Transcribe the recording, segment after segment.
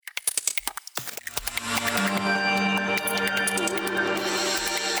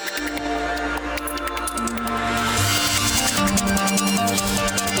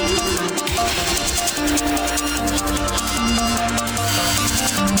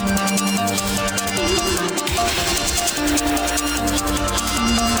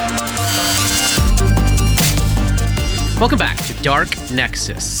Welcome back to Dark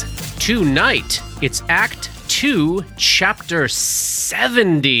Nexus. Tonight, it's Act 2, Chapter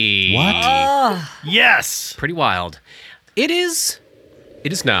 70. What? Yes! Pretty wild. It is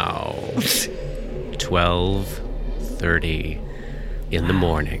now 12:30 in the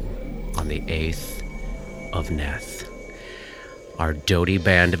morning on the 8th of Neth. Our doughty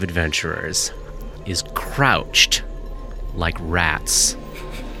band of adventurers is crouched like rats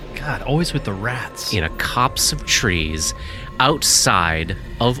God, always with the rats. in a copse of trees outside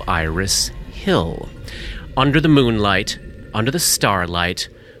of Iris Hill, under the moonlight, under the starlight,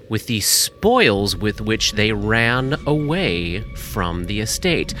 with the spoils with which they ran away from the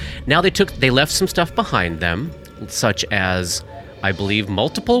estate. Now they left some stuff behind them, such as, I believe,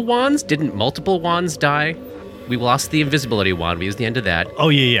 multiple wands. Didn't multiple wands die? We lost the invisibility wand. We used the end of that. Oh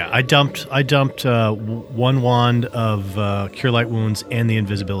yeah. I dumped one wand of Cure Light Wounds and the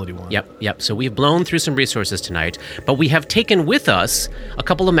invisibility wand. Yep. So we've blown through some resources tonight, but we have taken with us a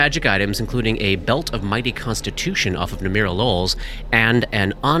couple of magic items, including a Belt of Mighty Constitution off of Namira Lowell's and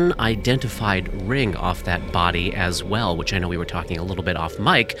an unidentified ring off that body as well, which I know we were talking a little bit off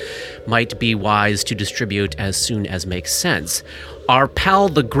mic, might be wise to distribute as soon as makes sense. Our pal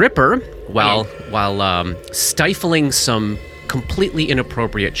the Gripper, while stifling some completely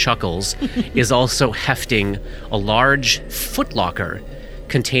inappropriate chuckles, is also hefting a large footlocker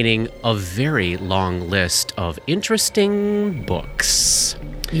containing a very long list of interesting books.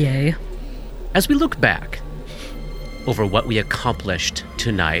 Yay. As we look back over what we accomplished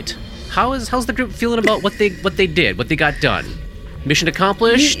tonight, how's the group feeling about what they did, what they got done? Mission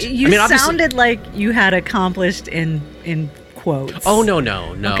accomplished? You sounded like you had accomplished in quotes. Oh, no.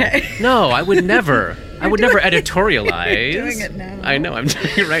 Okay. No, I would never. I would never editorialize. You're doing it now. I know, I'm doing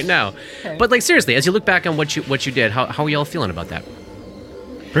it right now. Okay. But like seriously, as you look back on what you did, how are y'all feeling about that?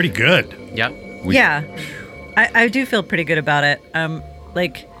 Pretty good. Yep. Yeah. I do feel pretty good about it.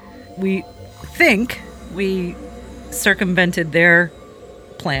 We think we circumvented their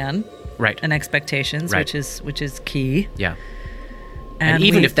plan Right. and expectations, Right. which is key. Yeah. And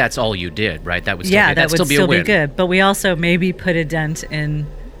even if that's all you did, right? That would still that that'd would still be a win. good. But we also maybe put a dent in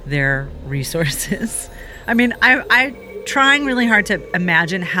their resources. I mean, I trying really hard to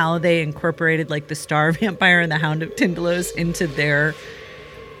imagine how they incorporated like the Star Vampire and the Hound of Tindalos into their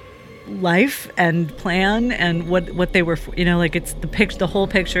life and plan and what they were, like it's the whole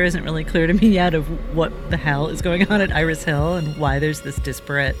picture isn't really clear to me yet of what the hell is going on at Iris Hill and why there's this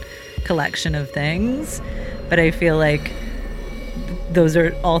disparate collection of things. But I feel like those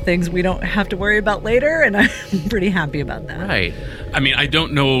are all things we don't have to worry about later, and I'm pretty happy about that. Right. I mean, I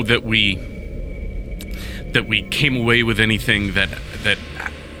don't know that we came away with anything that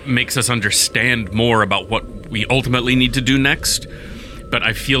makes us understand more about what we ultimately need to do next, but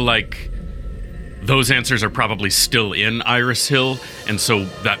I feel like those answers are probably still in Iris Hill, and so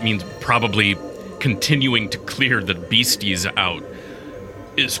that means probably continuing to clear the beasties out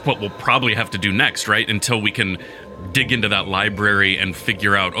is what we'll probably have to do next, right? Until we can dig into that library and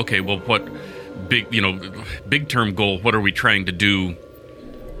figure out, okay, well, what big term goal, what are we trying to do?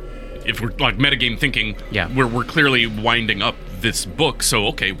 If we're like metagame thinking, we're clearly winding up this book, so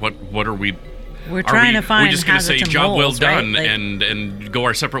okay, what are we? We're trying to find. We're just going to say job well done, right? and go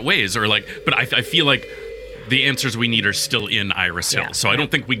our separate ways, or like. But I feel like the answers we need are still in Iris Hill, so I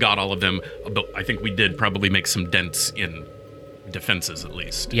don't think we got all of them, but I think we did probably make some dents in defenses at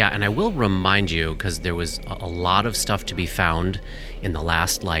least. Yeah, and I will remind you, because there was a lot of stuff to be found in the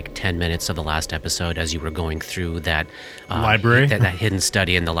last 10 minutes of the last episode as you were going through that library, that hidden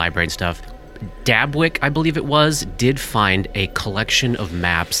study in the library and stuff. Dabwick, I believe it was, did find a collection of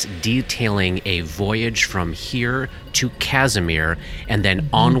maps detailing a voyage from here to Casimir and then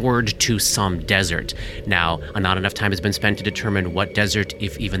onward to some desert. Now, not enough time has been spent to determine what desert,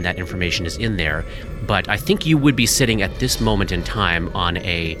 if even that information is in there, but I think you would be sitting at this moment in time on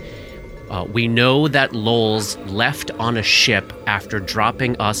a... we know that Lowell's left on a ship after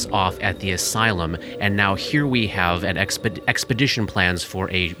dropping us off at the asylum, and now here we have an expedition plans for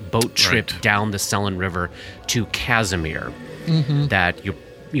a boat trip down the Selin River to Casimir. Mm-hmm. That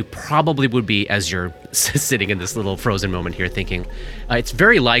you probably would be, as you're sitting in this little frozen moment here, thinking it's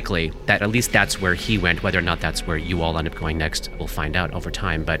very likely that at least that's where he went. Whether or not that's where you all end up going next, we'll find out over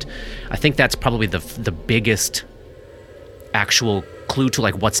time. But I think that's probably the biggest actual clue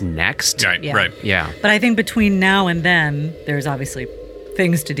to what's next. Right. Yeah. But I think between now and then, there's obviously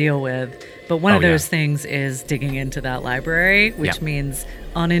things to deal with. But one of those things is digging into that library, which means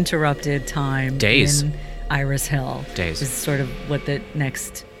uninterrupted time Days. in Iris Hill. Days. Is sort of what the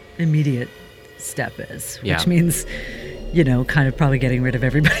next immediate step is. Yeah. Which means, kind of probably getting rid of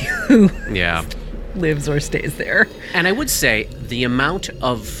everybody who lives or stays there. And I would say the amount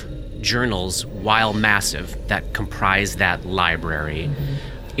of journals, while massive, that comprise that library,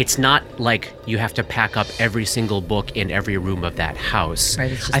 it's not like you have to pack up every single book in every room of that house.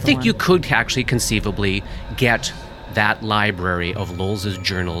 Right, it's just I the think one. you could actually conceivably get that library of Lowell's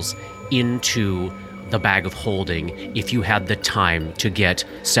journals into the bag of holding if you had the time to get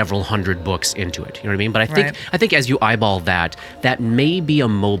several hundred books into it. You know what I mean? But Right. I think as you eyeball that may be a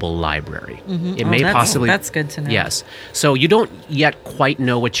mobile library. It may that's- possibly... that's good to know. Yes. So you don't yet quite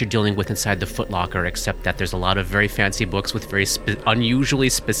know what you're dealing with inside the Foot Locker, except that there's a lot of very fancy books with very unusually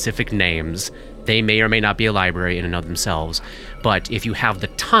specific names. They may or may not be a library in and of themselves. But if you have the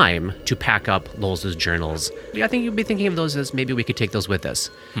time to pack up Lowell's journals, I think you'd be thinking of those as maybe we could take those with us.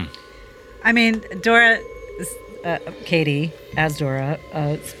 I mean, Dora, Katie, as Dora,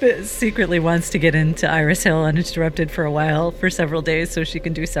 secretly wants to get into Iris Hill uninterrupted for a while, for several days, so she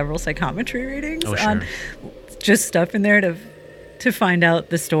can do several psychometry readings Oh, on sure. just stuff in there to find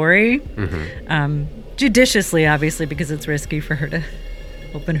out the story. Judiciously, obviously, because it's risky for her to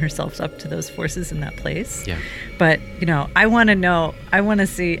open herself up to those forces in that place. Yeah. But, I want to know, I want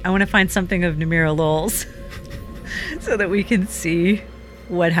to find something of Namira Lowell's so that we can see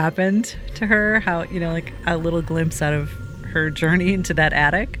what happened to her, how, like a little glimpse out of her journey into that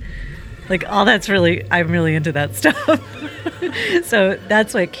attic. Like, all I'm really into that stuff. So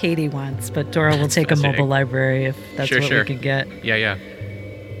that's what Katie wants, but Dora will take a mobile library if that's Sure, what sure. we can get. Yeah.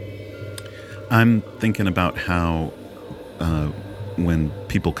 I'm thinking about how when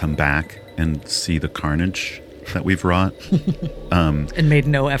people come back and see the carnage that we've wrought, And made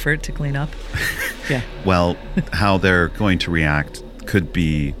no effort to clean up. Yeah. well, how they're going to react could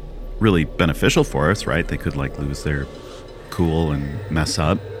be really beneficial for us, right? They could lose their cool and mess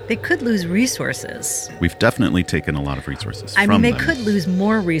up. They could lose resources. We've definitely taken a lot of resources I from mean, they them. could lose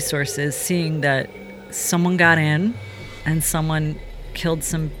more resources seeing that someone got in and someone killed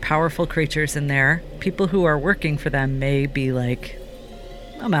some powerful creatures in there. People who are working for them may be like,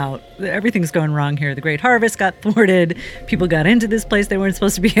 I'm out. Everything's going wrong here. The Great Harvest got thwarted. People got into this place they weren't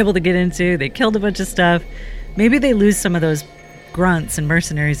supposed to be able to get into. They killed a bunch of stuff. Maybe they lose some of those grunts and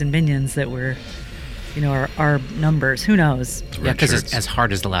mercenaries and minions that were, our numbers. Who knows? Yeah, because shirts. as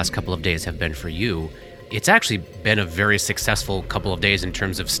hard as the last couple of days have been for you, it's actually been a very successful couple of days in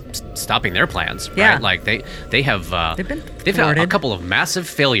terms of stopping their plans. Right? Yeah. Like they have They've been they've had a thwarted. couple of massive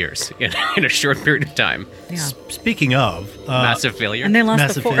failures in a short period of time. Yeah. Speaking of Massive failure. And they lost the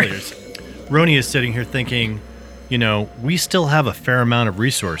massive fort. failures, Roni is sitting here thinking, we still have a fair amount of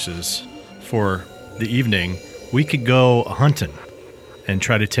resources for the evening. We could go hunting and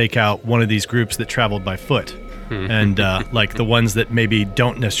try to take out one of these groups that traveled by foot. And like the ones that maybe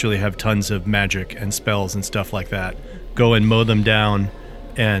don't necessarily have tons of magic and spells and stuff like that, go and mow them down,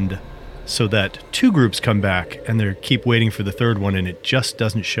 and so that two groups come back and they keep waiting for the third one and it just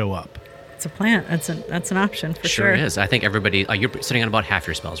doesn't show up. It's a plan. That's an option for Sure sure. is. I think everybody. You're sitting on about half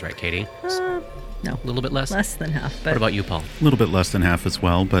your spells, right, Katie? No, A little bit less. less than half. But What about you, Paul? A little bit less than half as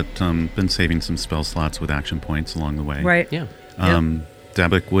well, but been saving some spell slots with action points along the way. right? Yeah.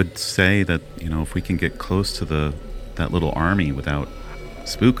 Dabik would say that, if we can get close to that little army without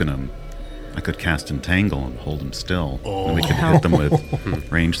spooking them, I could cast Entangle and hold them still. And we could hit them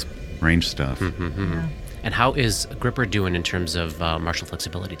with range stuff. And how is Gripper doing in terms of martial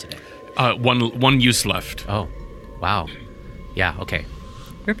flexibility today? One use left. Oh, wow. Yeah. Okay.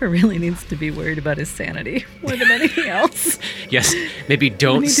 Ripper really needs to be worried about his sanity more than anything else. Yes. Maybe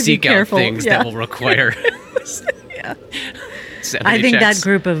don't need to be seek out careful, things yeah. that will require. Yeah. sanity I think checks. that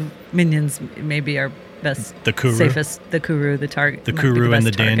group of minions may be our best, The Kuru? safest. The Kuru, the target. The might be Kuru and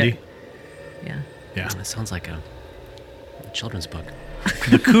best the Dandy. target. Yeah. Yeah. That sounds like a children's book.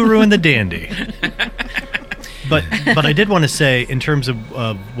 The Kuru and the Dandy. But I did want to say, in terms of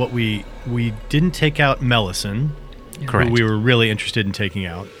what we didn't take out Melisson, Correct. who we were really interested in taking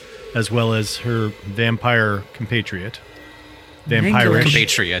out, as well as her vampire compatriot. Vampirish.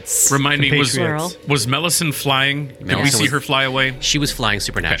 Compatriots. Remind me, was Compatriots. Melisson flying? Did we Melisson see was- her fly away? She was flying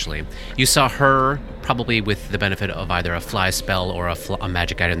supernaturally. You saw her probably with the benefit of either a fly spell or a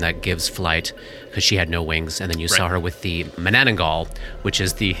magic item that gives flight, because she had no wings. And then you saw Right. her with the Mananangal, which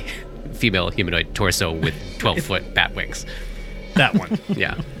is the female humanoid torso with 12-foot bat wings. That one.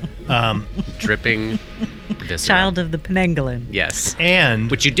 Yeah. Dripping viscera. Child of the Penangolin. Yes.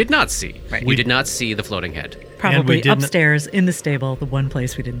 And Which you did not see. Right. You did not see the floating head. Probably didn't- upstairs in the stable, the one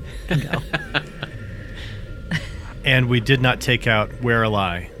place we didn't go. and we did not take out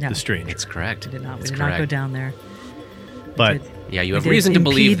Where-a-Lie, No. the stranger. It's correct. We did not It's go correct. down there. But Yeah, you have did reason to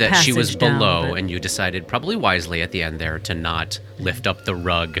believe impede that she was passage down, below, but- and you decided, probably wisely at the end there, to not lift up the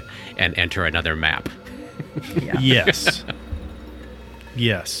rug and enter another map. Yeah. Yes.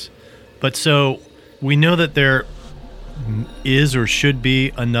 Yes. But so we know that there is or should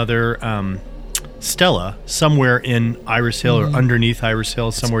be another Stella somewhere in Iris Hill or underneath Iris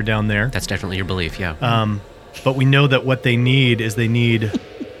Hill, somewhere down there. That's definitely your belief, yeah. But we know that what they need is they need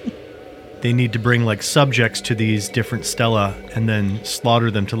to bring like subjects to these different Stella and then slaughter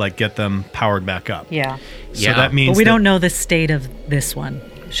them to like get them powered back up. Yeah. So Yeah. that means But we that- don't know the state of this one.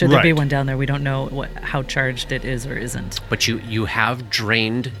 Should there be Right. one down there, we don't know how charged it is or isn't. But you have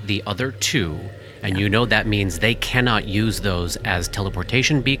drained the other two, and you know that means they cannot use those as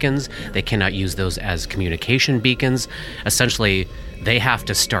teleportation beacons. They cannot use those as communication beacons. Essentially, they have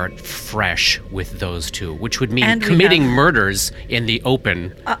to start fresh with those two, which would mean And we committing have- murders in the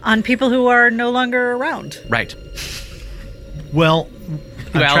open. On people who are no longer around. Right. Well,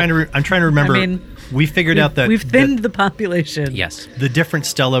 I'm Well, trying to remember. I mean, we figured out that we've thinned the population. Yes, the different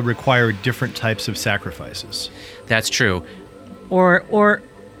Stella require different types of sacrifices. that's true. Or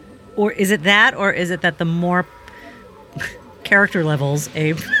is it that, or is it that the more character levels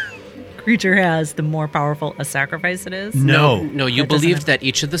a creature has, the more powerful a sacrifice it is? No. No, you That doesn't believed have- that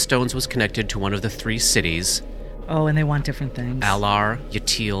each of the stones was connected to one of the three cities, Oh, and they want different things. Alar,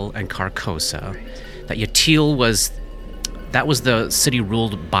 Yatil, and Carcosa. That Yatil was the city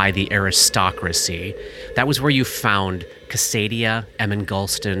ruled by the aristocracy. That was where you found Cassadia, Emmon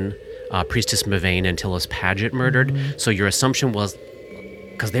Gulston, Priestess Mavane, and Tillis Paget murdered. So your assumption was,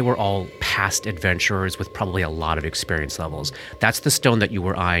 because they were all past adventurers with probably a lot of experience levels, that's the stone that you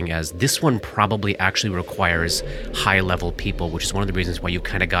were eyeing as, this one probably actually requires high-level people, which is one of the reasons why you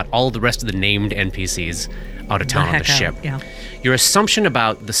kind of got all the rest of the named NPCs out of town on the heck out, ship. yeah. Your assumption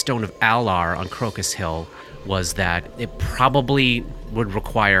about the Stone of Alar on Crocus Hill was that it probably would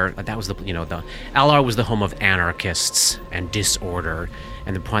require, that was the Alar was the home of anarchists and disorder,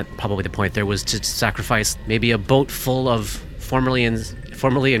 and probably the point there was to sacrifice maybe a boat full of formerly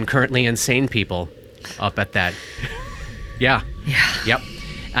and currently insane people up at that. Yeah. Yep.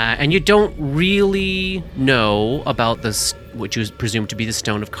 And you don't really know about this, which is presumed to be the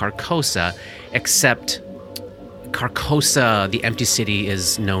Stone of Carcosa, except Carcosa, the empty city,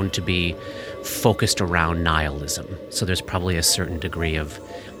 is known to be focused around nihilism. So there's probably a certain degree of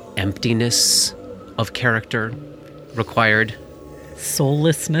emptiness of character required.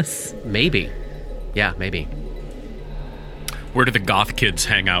 Soullessness. Maybe. Yeah, maybe. Where do the goth kids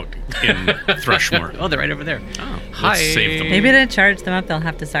hang out in Thrushmore? Oh, they're right over there. Oh, let's save them. Maybe to charge them up, they'll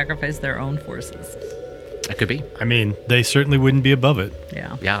have to sacrifice their own forces. That could be. I mean, they certainly wouldn't be above it.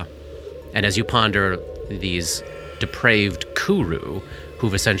 Yeah. Yeah. And as you ponder these depraved Kuru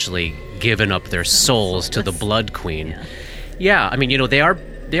who've essentially given up their souls to the Blood Queen. Yeah, I mean, they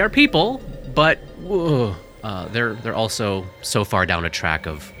are people, but they're also so far down a track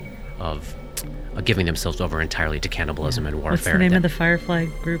of giving themselves over entirely to cannibalism and warfare. What's the name that- of the Firefly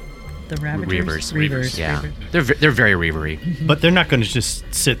group? The Ravagers? Reavers. Yeah, Reavers. they're very reavery. But they're not going to just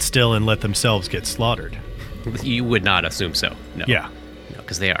sit still and let themselves get slaughtered. You would not assume so. No. Yeah. No,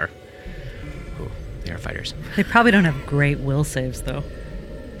 because they are fighters. They probably don't have great will saves, though.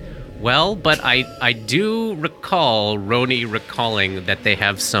 Well, but I do recall Roni recalling that they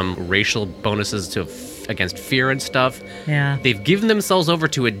have some racial bonuses against fear and stuff. Yeah. They've given themselves over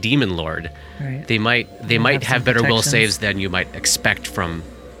to a demon lord. Right. They might have have some better will protections. saves than you might expect from,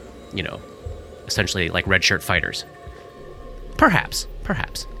 essentially like red shirt fighters. Perhaps.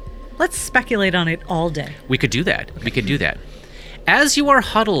 Let's speculate on it all day. We could do that. We could do that. As you are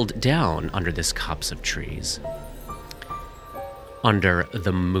huddled down under this copse of trees, under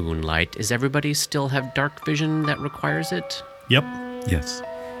the moonlight, does everybody still have dark vision that requires it? Yep. Yes.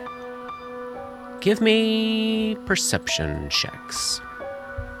 Give me perception checks.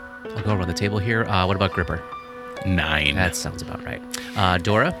 I'll go around the table here. What about Gripper? 9. That sounds about right.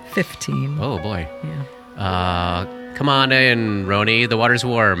 Dora? 15. Oh, boy. Yeah. Come on in, Roni. The water's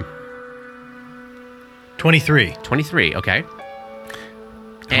warm. 23. 23, okay.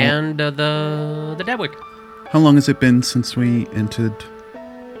 And the Dabwick. How long has it been since we entered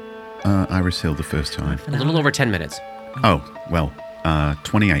Iris Hill the first time? A little over 10 minutes. Oh, well,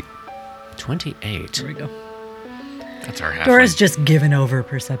 28. 28. Here we go. That's our half. Dora's just given over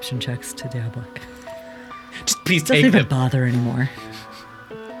perception checks to Diabolic. Just please Doesn't take even them. bother anymore.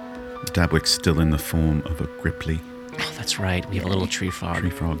 Dabwick's still in the form of a Gripply Oh, that's right. We have a little tree frog. tree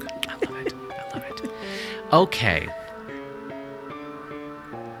frog. I love it. Okay.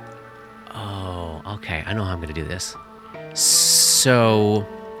 Oh, okay. I know how I'm going to do this. So,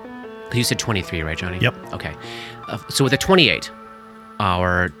 you said 23, right, Johnny? Yep. Okay. So with a 28,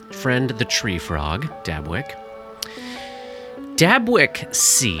 our friend the tree frog, Dabwick. Dabwick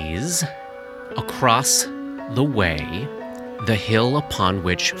sees across the way the hill upon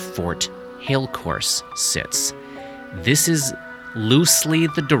which Fort Hailcourse sits. This is loosely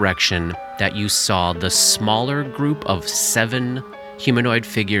the direction that you saw the smaller group of 7 humanoid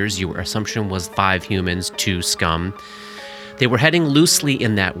figures. Your assumption was 5 humans, 2 scum. They were heading loosely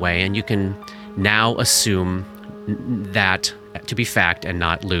in that way, and you can now assume that to be fact and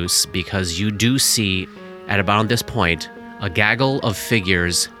not loose, because you do see, at about this point, a gaggle of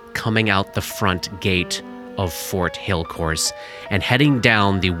figures coming out the front gate of Fort Hailcourse and heading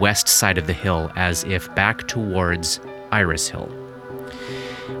down the west side of the hill as if back towards Iris Hill.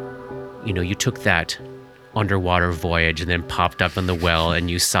 You know, you took that underwater voyage and then popped up in the well and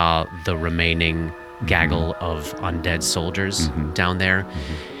you saw the remaining gaggle of undead soldiers down there.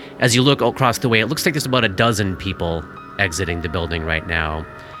 As you look across the way, it looks like there's about a dozen people exiting the building right now.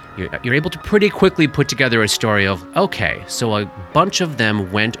 You're able to pretty quickly put together a story of, okay, so a bunch of them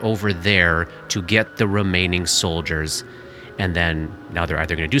went over there to get the remaining soldiers, and then now they're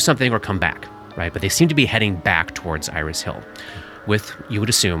either going to do something or come back, right? But they seem to be heading back towards Iris Hill with, you would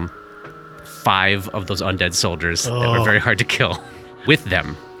assume, 5 of those undead soldiers that were very hard to kill with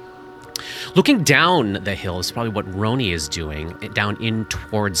them. Looking down the hill is probably what Roni is doing, down in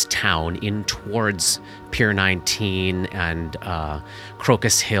towards town, in towards Pier 19 and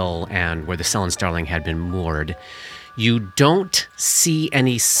Crocus Hill and where the Sullen Starling had been moored. You don't see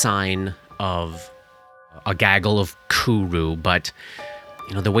any sign of a gaggle of Kuru, but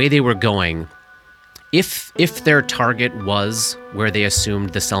you know the way they were going, if their target was where they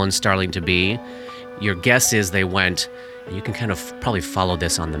assumed the Sullen Starling to be, your guess is they went. And you can kind of probably follow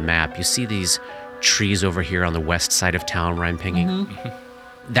this on the map. You see these trees over here on the west side of town where I'm pinging?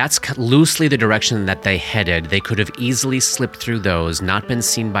 That's loosely the direction that they headed. They could have easily slipped through those, not been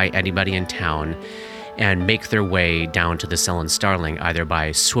seen by anybody in town, and make their way down to the Sullen Starling, either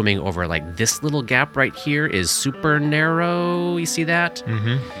by swimming over, like this little gap right here is super narrow. You see that?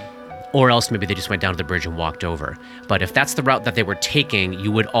 Or else maybe they just went down to the bridge and walked over. But if that's the route that they were taking, you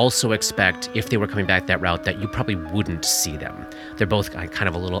would also expect, if they were coming back that route, that you probably wouldn't see them. They're both kind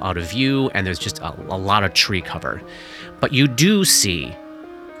of a little out of view, and there's just a lot of tree cover. But you do see,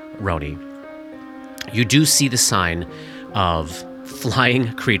 Roni, you do see the sign of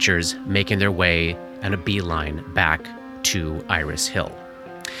flying creatures making their way and a beeline back to Iris Hill.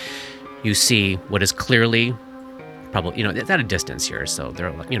 You see what is clearly... probably, it's at a distance here, so they're,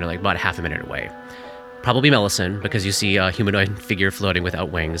 like about half a minute away. Probably Melisande, because you see a humanoid figure floating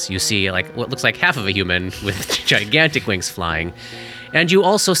without wings. You see, what looks like half of a human with gigantic wings flying. And you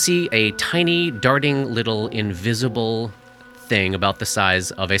also see a tiny, darting little invisible thing about the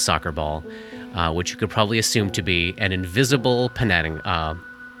size of a soccer ball, which you could probably assume to be an invisible Penangolin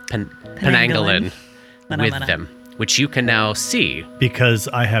with them, which you can now see. Because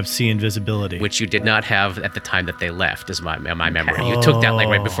I have sea invisibility. Which you did not have at the time that they left, is my memory. You took that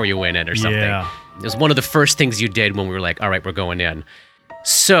right before you went in or something. Yeah. It was one of the first things you did when we were like, all right, we're going in.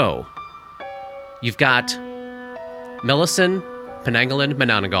 So, you've got Melisande, Penangolin,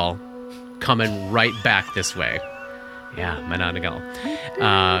 Mananagal coming right back this way. Yeah, Mananagal.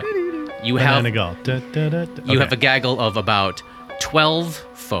 You have a gaggle of about 12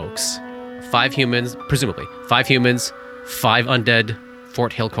 folks. 5 humans, presumably 5 humans, 5 undead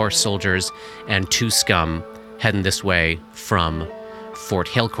Fort Hailcourse soldiers, and 2 scum heading this way from Fort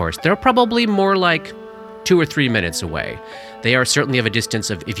Hailcourse. They're probably more like 2 or 3 minutes away. They are certainly of a distance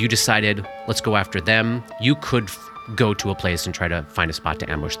of, if you decided, let's go after them, you could go to a place and try to find a spot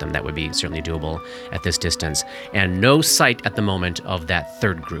to ambush them. That would be certainly doable at this distance. And no sight at the moment of that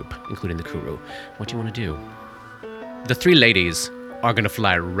third group, including the Kuru. What do you want to do? The 3 ladies are going to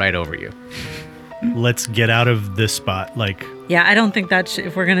fly right over you. Let's get out of this spot. Yeah, I don't think that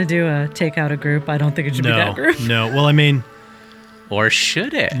if we're going to do take out a group, I don't think it should be that group. No. Well, I mean... Or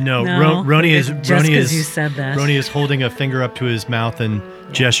should it? No. Roni is... Just because you said that. Roni is holding a finger up to his mouth and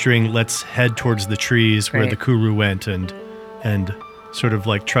gesturing, let's head towards the trees where the Kuru went and sort of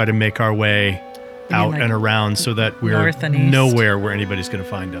try to make our way out and around so that we're nowhere where anybody's going to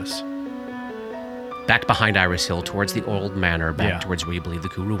find us. Back behind Iris Hill, towards the old manor, towards where you believe the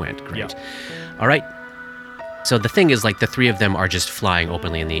Kuru went. Great. Yeah. All right. So the thing is, the 3 of them are just flying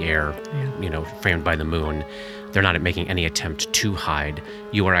openly in the air, framed by the moon. They're not making any attempt to hide.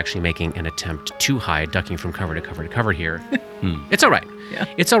 You are actually making an attempt to hide, ducking from cover to cover to cover here. It's all right. Yeah.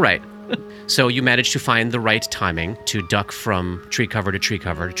 It's all right. So you manage to find the right timing to duck from tree cover to tree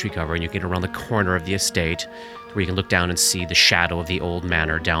cover to tree cover, and you get around the corner of the estate where you can look down and see the shadow of the old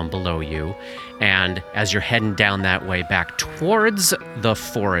manor down below you. And as you're heading down that way back towards the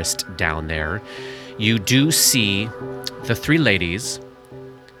forest down there, you do see the three ladies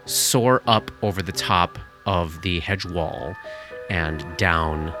soar up over the top of the hedge wall and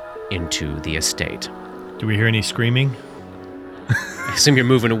down into the estate. Do we hear any screaming? I assume you're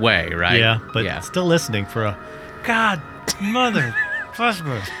moving away, right? Yeah, but still listening for a God, mother,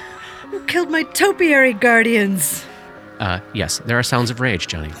 husband. Who killed my topiary guardians? Yes, there are sounds of rage,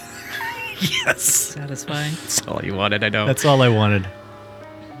 Johnny. Yes. Satisfying. That's all you wanted, I know. That's all I wanted.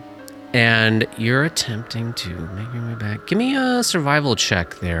 And you're attempting to make your way back. Give me a survival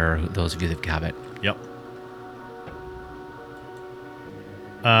check there, those of you that have it. Yep.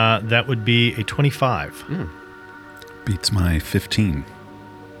 That would be a 25. Beats my 15.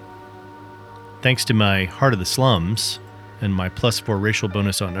 Thanks to my Heart of the Slums and my +4 racial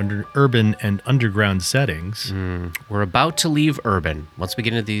bonus on urban and underground settings. We're about to leave urban. Once we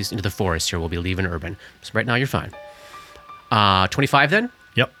get into the forest here, we'll be leaving urban. So right now, you're fine. 25 then?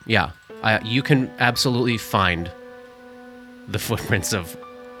 Yep. Yeah. You can absolutely find the footprints of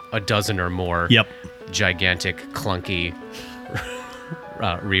a dozen or more gigantic, clunky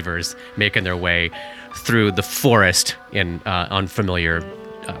reavers making their way through the forest in unfamiliar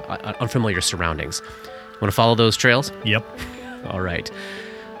surroundings. Want to follow those trails? Yep. All right.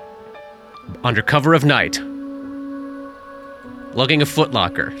 Under cover of night, lugging a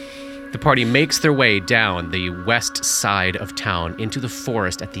footlocker, the party makes their way down the west side of town into the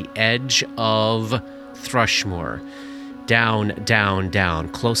forest at the edge of Thrushmoor. Down, down, down,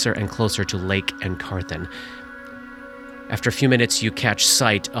 closer and closer to Lake and Carthen. After a few minutes, you catch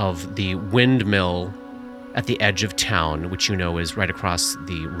sight of the windmill at the edge of town, which you know is right across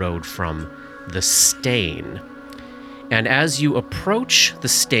the road from the Stain. And as you approach the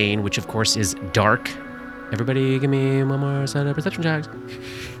Stain, which of course is dark, everybody give me one more set of perception checks.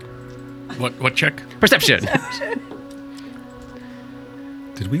 What check? Perception.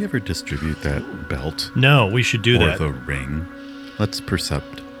 Did we ever distribute that belt? No, we should do that. Or the ring? Let's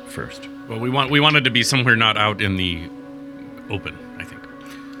percept first. Well, we wanted to be somewhere not out in the open, I think.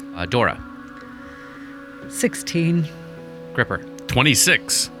 Dora. 16. Gripper.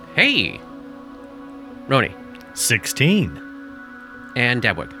 26. Hey. Roni. 16. And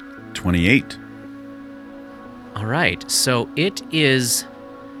Dabwick. 28. All right, so it is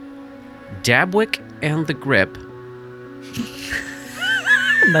Dabwick and the Grip.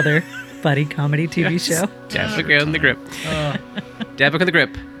 Another buddy comedy TV show. Dabwick and the Grip. Dabwick and the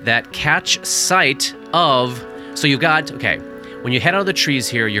Grip that catch sight of... So you've got... Okay, when you head out of the trees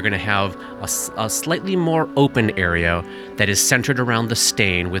here, you're going to have a slightly more open area that is centered around the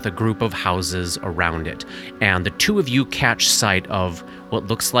Stain with a group of houses around it. And the two of you catch sight of what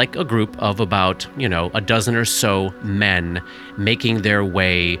looks like a group of about, a dozen or so men making their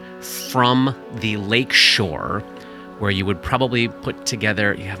way from the lake shore, where you would probably put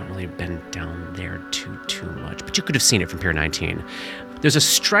together... You haven't really been down there too much, but you could have seen it from Pier 19. There's a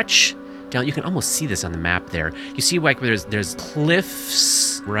stretch down... You can almost see this on the map there. You see like there's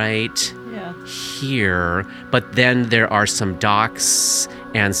cliffs right here, but then there are some docks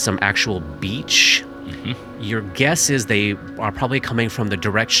and some actual beach. Mm-hmm. Your guess is they are probably coming from the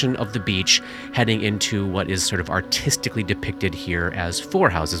direction of the beach, heading into what is sort of artistically depicted here as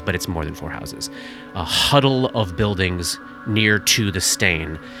 4 houses, but it's more than 4 houses. A huddle of buildings near to the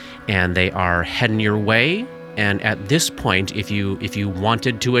Stain, and they are heading your way. And at this point, if you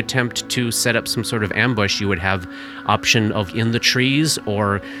wanted to attempt to set up some sort of ambush, you would have option of in the trees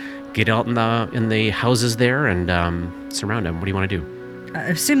or get out in the houses there and surround them. What do you want to do? I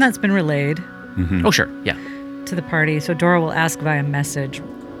assume that's been relayed. Mm-hmm. Oh, sure, yeah. To the party. So Dora will ask via message,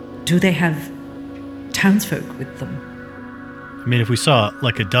 do they have townsfolk with them? I mean, if we saw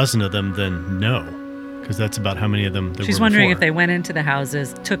like a dozen of them, then no, because that's about how many of them there She's were wondering before. if they went into the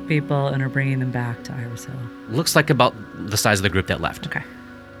houses, took people, and are bringing them back to Iris Hill. Looks like about the size of the group that left. Okay.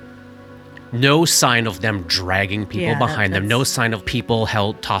 No sign of them dragging people Yeah, behind them. that's- No sign of people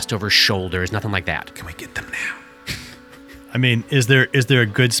tossed over shoulders. Nothing like that. Can we get them now? I mean, is there a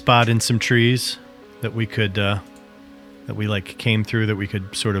good spot in some trees that we could that we like came through that we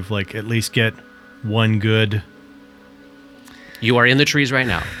could sort of like at least get one good? You are in the trees right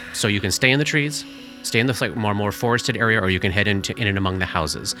now, so you can stay in the trees, stay in the like more forested area, or you can head in and among the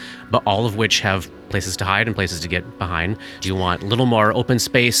houses. But all of which have places to hide and places to get behind. Do you want a little more open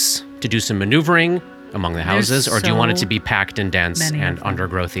space to do some maneuvering among the houses, or do you want it to be packed and dense many and of them.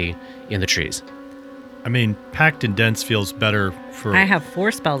 undergrowthy in the trees? I mean, packed and dense feels better for. I have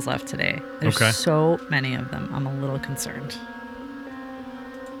 4 spells left today. There's Okay. so many of them. I'm a little concerned.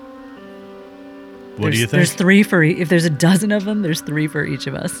 What do you think? There's 3 for if there's a dozen of them, there's 3 for each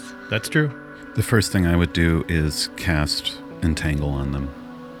of us. That's true. The first thing I would do is cast Entangle on them.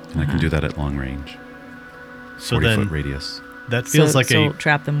 And I can do that at long range. So 40-foot then radius. that feels like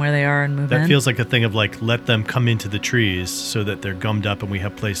trap them where they are and move in. that feels like a thing of like let them come into the trees so that they're gummed up and we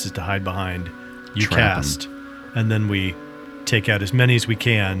have places to hide behind. You Trap cast, and then we take out as many as we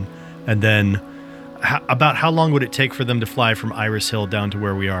can, and then about how long would it take for them to fly from Iris Hill down to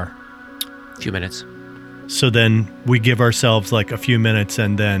where we are? A few minutes. So then we give ourselves like a few minutes,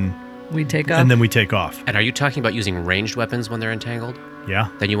 and then we take off. and then we take off. And are you talking about using ranged weapons when they're entangled? Yeah.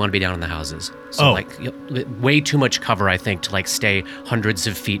 Then you want to be down in the houses. So like way too much cover, I think, to like stay hundreds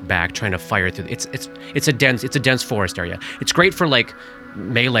of feet back trying to fire through. It's a dense forest area. It's great for like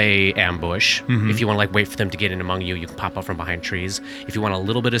melee ambush. If you want to like wait for them to get in among you, you can pop up from behind trees. If you want a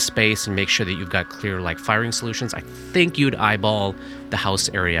little bit of space and make sure that you've got clear like firing solutions, I think you'd eyeball the house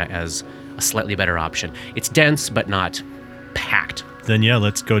area as a slightly better option. It's dense but not packed. Then yeah,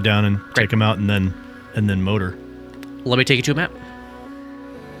 let's go down and take them out, and then motor. Let me take you to a map.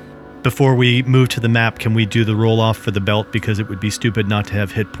 Before we move to the map, can we do the roll off for the belt, because it would be stupid not to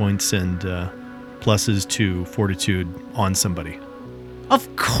have hit points and pluses to fortitude on somebody.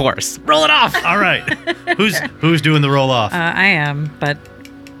 Of course. Roll it off. All right. Who's doing the roll off? I am, but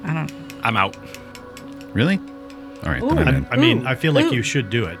I don't. I'm out. Really? All right, then I'm in. I mean, I feel like you should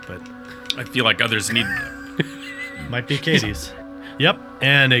do it, but I feel like others need. might be Katie's. Yep.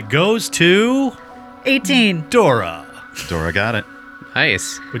 And it goes to 18. Dora, Dora got it.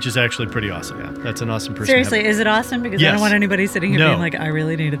 Nice. which is actually pretty awesome. Yeah, that's an awesome person. Seriously, is it awesome? Because I Yes. don't want anybody sitting here No. being like, I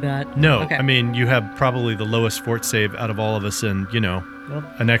really needed that. No, Okay. I mean, you have probably the lowest fort save out of all of us, and,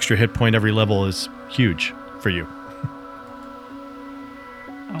 an extra hit point every level is huge for you.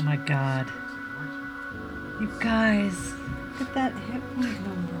 Oh my god. You guys, look at that hit point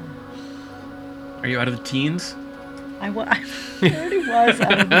number. Are you out of the teens? I already was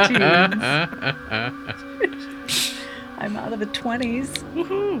out of the teens. I'm out of the 20s.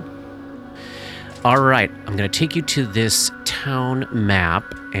 All right, I'm going to take you to this town map,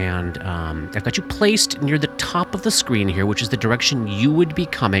 and I've got you placed near the top of the screen here, which is the direction you would be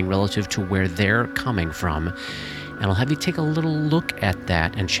coming relative to where they're coming from. And I'll have you take a little look at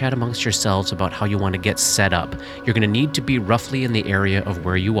that and chat amongst yourselves about how you want to get set up. You're going to need to be roughly in the area of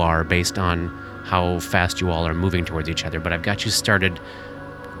where you are based on how fast you all are moving towards each other, but I've got you started,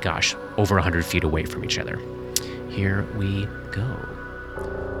 over 100 feet away from each other. Here we go.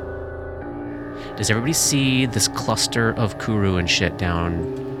 Does everybody see this cluster of Kuru and shit down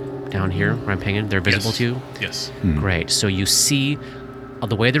here where I'm hanging? They're visible Yes. to you? Yes. Great. So you see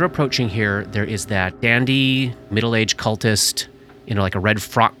the way they're approaching here, there is that dandy middle-aged cultist in like a red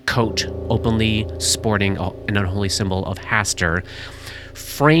frock coat, openly sporting an unholy symbol of Hastur,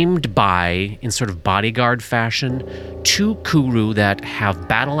 framed by, in sort of bodyguard fashion, 2 Kuru that have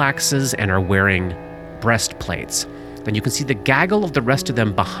battle axes and are wearing breastplates. Then you can see the gaggle of the rest of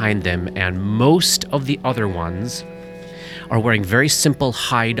them behind them, and most of the other ones are wearing very simple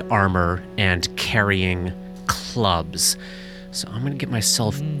hide armor and carrying clubs. So I'm going to get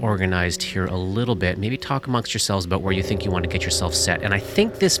myself organized here a little bit. Maybe talk amongst yourselves about where you think you want to get yourself set. And I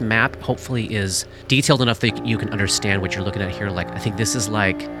think this map hopefully is detailed enough that you can understand what you're looking at here. Like, I think this is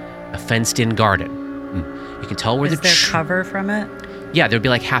like a fenced-in garden. You can tell where Is the there cover from it? Yeah, there'd be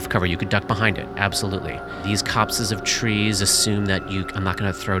like half cover. You could duck behind it. Absolutely. These copses of trees assume that I'm not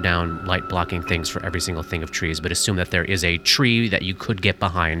going to throw down light blocking things for every single thing of trees, but assume that there is a tree that you could get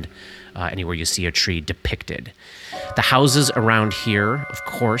behind anywhere you see a tree depicted. The houses around here, of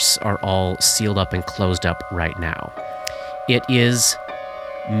course, are all sealed up and closed up right now. It is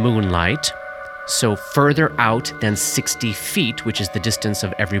moonlight, so further out than 60 feet, which is the distance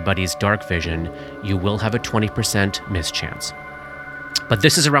of everybody's dark vision, you will have a 20% mischance. But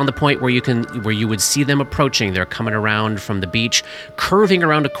this is around the point where you would see them approaching. They're coming around from the beach, curving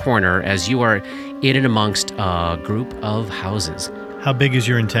around a corner as you are in and amongst a group of houses. How big is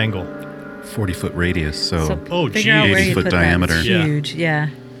your entangle? 40-foot radius, so Oh, figure out where you 80-foot put diameter. That. Yeah. Huge, yeah.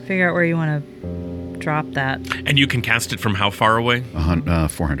 Figure out where you want to drop that. And you can cast it from how far away?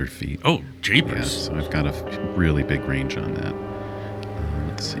 400 feet. Oh, Yeah, jeepers. so I've got a really big range on that.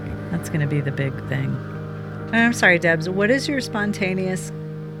 Let's see. That's going to be the big thing. And I'm sorry, Debs. What is your spontaneous?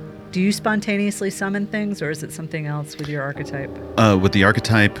 Do you spontaneously summon things, or is it something else with your archetype? With the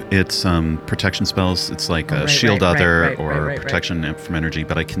archetype, it's protection spells. It's like a Right, shield right, other right, or right. protection from energy.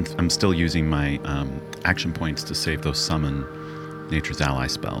 But I'm still using my action points to save those summon nature's ally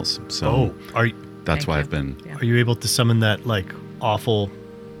spells. So that's Thank why you. I've been. Yeah. Are you able to summon that like awful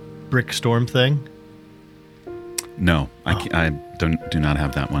brick storm thing? No, I do not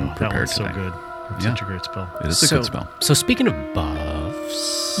have that one That prepared one's so today. good. It's such a great spell. It is a good spell. So speaking of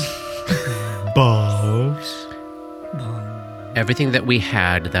buffs, Buffs. everything that we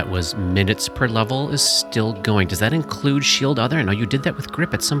had that was minutes per level is still going. Does that include Shield Other? I know you did that with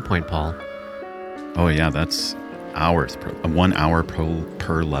Grip at some point, Paul. Oh, yeah, that's hours, 1 hour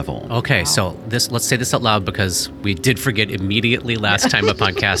per level. Okay, so let's say this out loud because we did forget immediately last time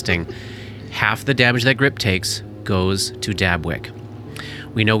upon casting. Half the damage that Grip takes goes to Dabwick.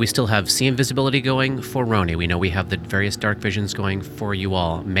 We know we still have Sea Invisibility going for Roni. We know we have the various Dark Visions going for you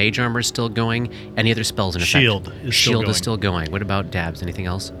all. Mage Armor is still going. Any other spells in effect? Shield is still going. What about Dabs? Anything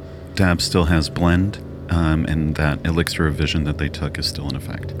else? Dab still has Blend, and that Elixir of Vision that they took is still in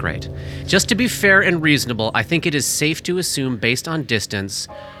effect. Great. Just to be fair and reasonable, I think it is safe to assume, based on distance,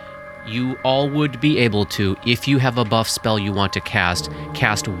 you all would be able to, if you have a buff spell you want to cast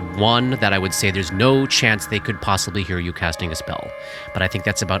one that I would say there's no chance they could possibly hear you casting a spell. But I think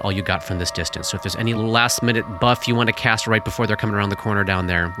that's about all you got from this distance. So if there's any last minute buff you want to cast right before they're coming around the corner down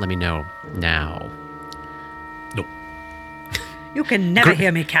there, let me know now. Nope. You can never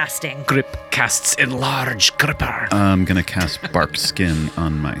hear me casting. Grip casts Enlarge Gripper. I'm going to cast Bark Skin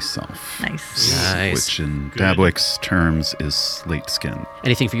on myself. Nice. Which in Dabwick's terms is Slate Skin.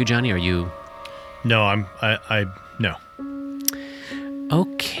 Anything for you, Johnny? Are you... No, no.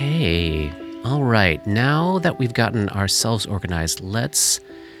 Okay. All right. Now that we've gotten ourselves organized, let's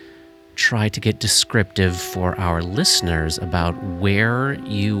try to get descriptive for our listeners about where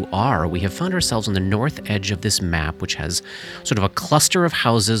you are. We have found ourselves on the north edge of this map, which has sort of a cluster of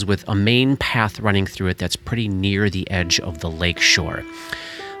houses with a main path running through it that's pretty near the edge of the lake shore.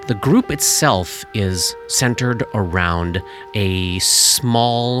 The group itself is centered around a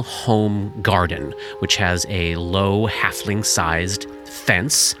small home garden, which has a low halfling-sized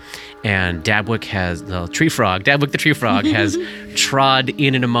fence. And Dabwick the tree frog has trod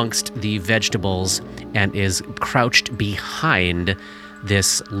in and amongst the vegetables and is crouched behind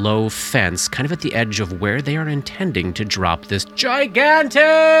this low fence, kind of at the edge of where they are intending to drop this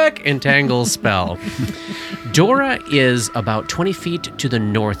gigantic entangle spell. Dora is about 20 feet to the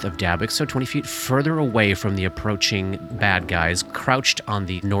north of Dabwick, so 20 feet further away from the approaching bad guys, crouched on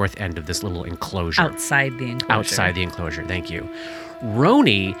the north end of this little enclosure. Outside the enclosure, thank you.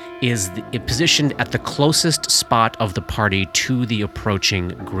 Roni is positioned at the closest spot of the party to the approaching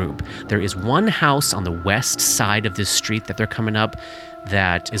group. There is one house on the west side of this street that they're coming up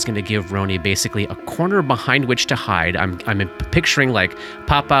that is going to give Roni basically a corner behind which to hide. I'm picturing like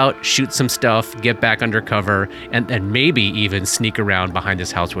pop out, shoot some stuff, get back under cover, and maybe even sneak around behind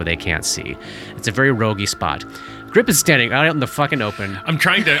this house where they can't see. It's a very roguey spot. Grip is standing out in the fucking open. I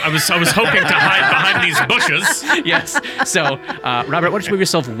was hoping to hide behind these bushes. Yes. So, Robert, why don't you move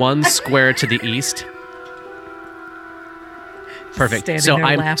yourself one square to the east? Perfect. So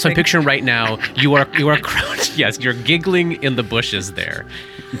I'm picturing right now you are crouched. Yes, you're giggling in the bushes there.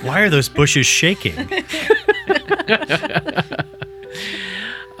 Why are those bushes shaking?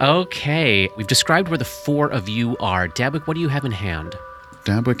 Okay, we've described where the four of you are. Dabwick, what do you have in hand?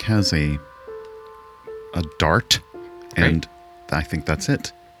 Dabwick has a dart, and I think that's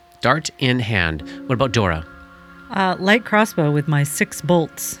it. Dart in hand. What about Dora? Light crossbow with my 6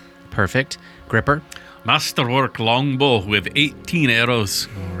 bolts. Perfect. Gripper? Masterwork longbow with 18 arrows.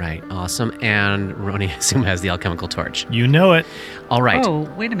 All right, awesome. And Roni, I assume, has the alchemical torch. You know it. All right. Oh,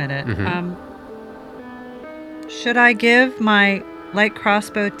 wait a minute. Should I give my light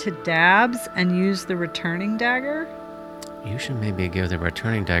crossbow to Dabs and use the returning dagger? You should maybe give the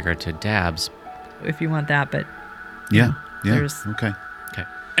returning dagger to Dabs. If you want that, but... Yeah. Okay. Okay.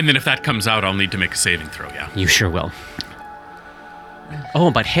 And then if that comes out, I'll need to make a saving throw, yeah. You sure will.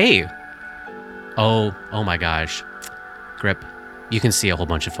 Oh, but hey. Oh my gosh. Grip, you can see a whole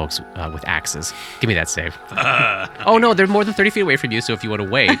bunch of folks with axes. Give me that save. Oh no, they're more than 30 feet away from you, so if you want to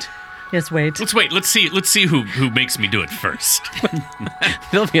wait... Yes, wait. Let's wait. Let's see who makes me do it first.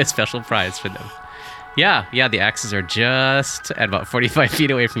 There'll be a special prize for them. Yeah, the axes are just at about 45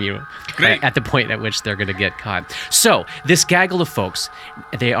 feet away from you. Great. At the point at which they're going to get caught. So, this gaggle of folks,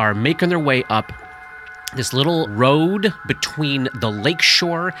 they are making their way up this little road between the lake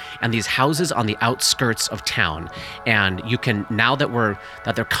shore and these houses on the outskirts of town. And you can, now that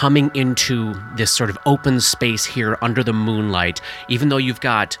they're coming into this sort of open space here under the moonlight, even though you've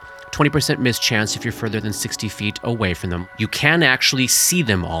got 20% mischance if you're further than 60 feet away from them, you can actually see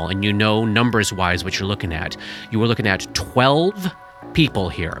them all, and you know numbers-wise what you're looking at. You were looking at 12 people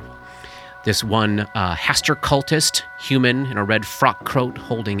here. This one Haster cultist, human in a red frock coat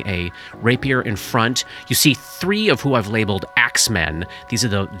holding a rapier in front. You see 3 of who I've labeled axemen. These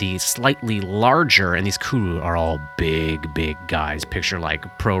are the slightly larger, and these Kuru are all big guys. Picture like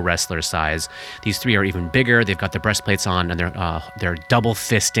pro wrestler size. These 3 are even bigger. They've got the breastplates on, and they're double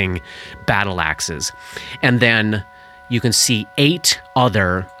fisting battle axes. And then you can see 8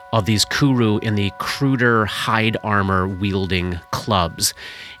 other of these Kuru in the cruder hide armor wielding clubs.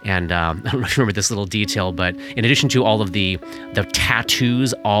 And I don't know if you remember this little detail, but in addition to all of the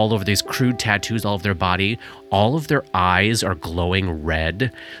tattoos, all over these crude tattoos all over their body, all of their eyes are glowing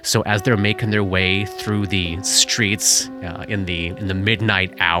red. So as they're making their way through the streets in the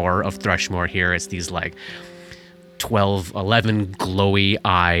midnight hour of Thrushmore here, it's these like 12, 11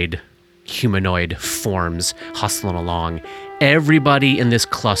 glowy-eyed humanoid forms hustling along. Everybody in this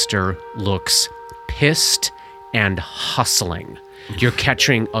cluster looks pissed and hustling. You're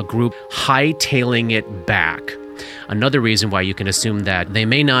catching a group hightailing it back. Another reason why you can assume that they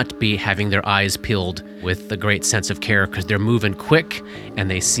may not be having their eyes peeled with a great sense of care, because they're moving quick and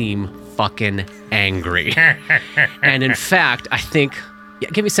they seem fucking angry. And in fact, I think... Yeah,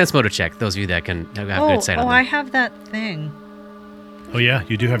 give me a sense motor check, those of you that can have good sight on them. I have that thing. Oh, yeah,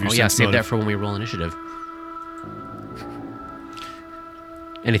 you do have your sense save motive. that for when we roll initiative.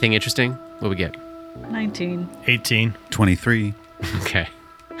 Anything interesting? What do we get? 19. 18. 23. Okay.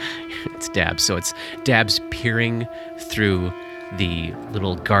 It's Dabs. So it's Dabs peering through the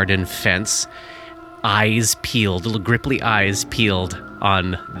little garden fence, eyes peeled, little gripply eyes peeled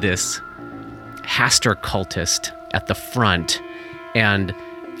on this Haster cultist at the front. And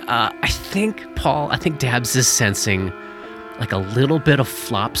I think Dabs is sensing like a little bit of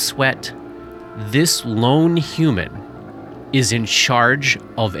flop sweat. This lone human is in charge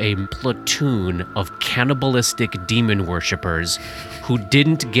of a platoon of cannibalistic demon worshippers who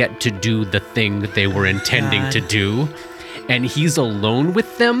didn't get to do the thing that they were intending to do. And he's alone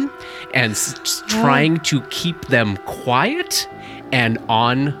with them and trying to keep them quiet and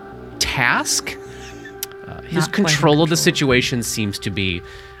on task. His control of the situation seems to be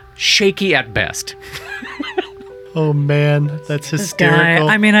shaky at best. Oh, man, that's hysterical.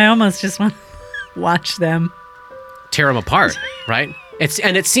 Guy, I almost just want to watch them tear them apart, right?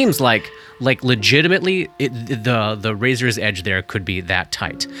 It seems like legitimately the razor's edge there could be that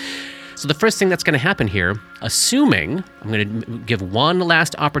tight. So the first thing that's going to happen here, assuming I'm going to give one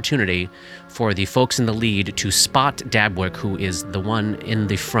last opportunity for the folks in the lead to spot Dabwick, who is the one in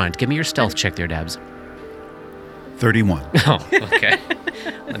the front. Give me your stealth check there, Dabs. 31. Oh, okay.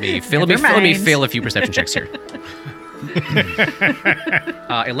 Let me fail a few perception checks here.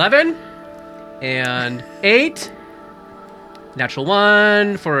 11 and 8. Natural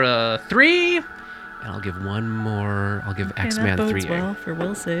 1 for a 3. And I'll give one more. I'll give X-Man 3. Well for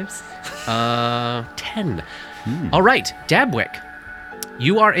will saves. 10. All right, Dabwick.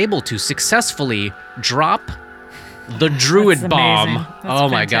 You are able to successfully drop the druid bomb. Oh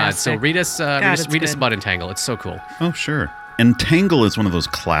my god. So read us about Entangle. It's so cool. Oh, sure. Entangle is one of those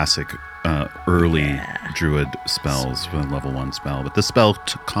classic early druid spells, level 1 spell. But this spell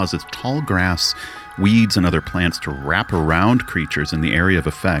causes tall grass, weeds, and other plants to wrap around creatures in the area of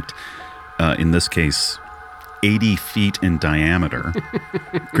effect. In this case, 80 feet in diameter.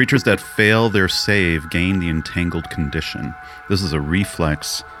 Creatures that fail their save gain the entangled condition. This is a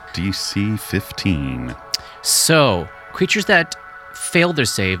reflex DC 15. So, creatures that fail their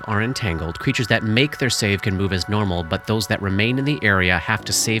save are entangled. Creatures that make their save can move as normal, but those that remain in the area have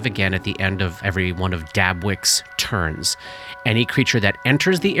to save again at the end of every one of Dabwick's turns. Any creature that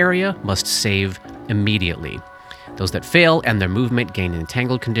enters the area must save immediately. Those that fail and their movement gain an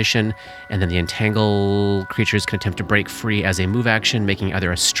entangled condition, and then the entangled creatures can attempt to break free as a move action, making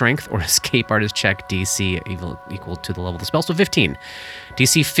either a strength or escape artist check, DC equal to the level of the spell, so 15.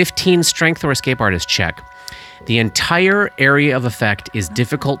 DC 15 strength or escape artist check. The entire area of effect is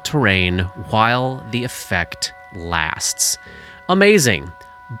difficult terrain while the effect lasts. Amazing.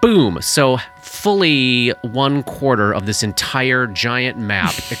 Boom. So fully 1/4 of this entire giant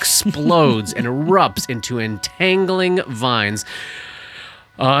map explodes and erupts into entangling vines.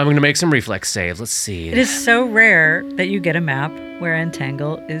 I'm going to make some reflex saves. Let's see. It is so rare that you get a map where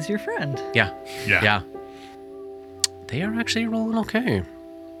Entangle is your friend. Yeah. They are actually rolling okay.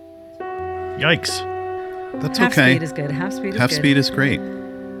 Yikes. That's Half okay. speed is good. Half speed is Half good. speed is great.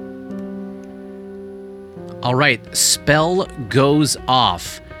 All right, spell goes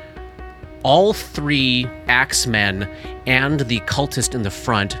off. All 3 axemen and the cultist in the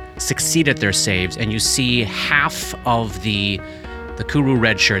front succeed at their saves, and you see half of the the Kuru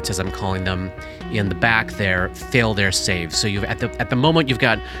red shirts, as I'm calling them, in the back there, fail their save. So you've at the moment you've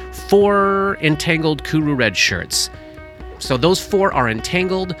got 4 entangled Kuru red shirts. So those 4 are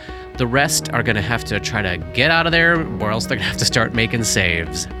entangled. The rest are going to have to try to get out of there, or else they're going to have to start making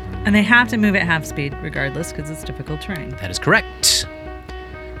saves. And they have to move at half speed regardless because it's difficult terrain. That is correct.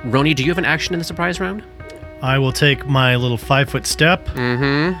 Roni, do you have an action in the surprise round? I will take my little 5-foot step,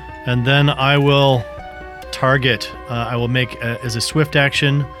 and then I will target. I will make as a swift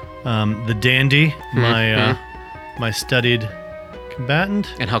action the dandy, my studied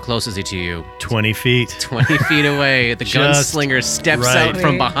combatant. And how close is he to you? 20 feet. 20 feet away. The Just gunslinger steps right. out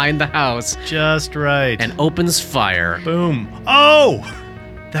from behind the house Just right. and opens fire. Boom. Oh!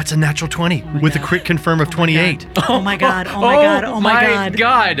 That's a natural 20 with a crit confirm of 28. Oh my god, oh my god, oh my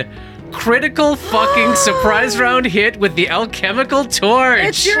god. Critical fucking surprise round hit with the alchemical torch.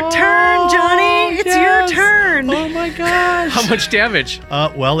 It's your turn, Johnny. It's your turn. Oh my gosh. How much damage?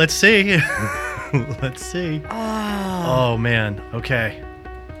 Well, let's see. Let's see. Oh man. Okay.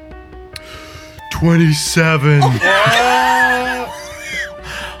 27.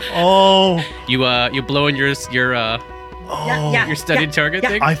 Oh. You blowing your studied target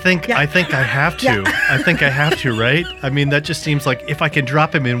thing? I think I have to. I think I have to, right? I mean, that just seems like if I can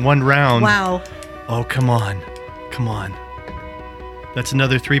drop him in one round. Wow. Oh, come on. Come on. That's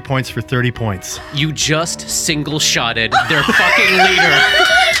another 3 points for 30 points. You just single-shotted their fucking leader.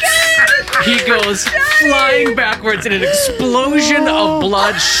 He goes flying backwards in an explosion of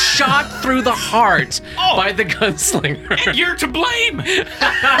blood shot through the heart by the gunslinger. And you're to blame.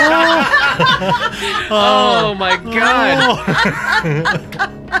 Oh my god.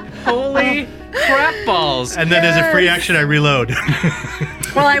 Holy crap balls. And then as a free action, I reload.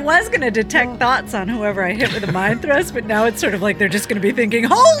 Well, I was going to detect thoughts on whoever I hit with a mind thrust, but now it's sort of like they're just going to be thinking,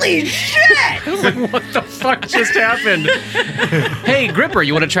 holy shit! What the fuck just happened? Hey, Gripper,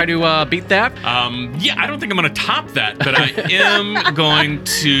 you want to try to beat that? Yeah, I don't think I'm going to top that, but I am going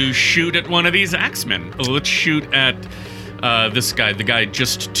to shoot at one of these axemen. Let's shoot at this guy, the guy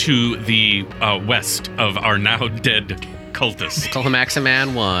just to the west of our now dead cultist. Call him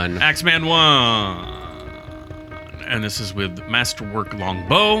Axeman 1. Axeman 1. And this is with Masterwork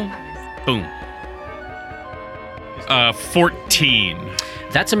Longbow. Boom. 14.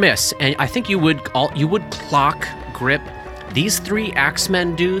 That's a miss, and I think you would clock Grip. These 3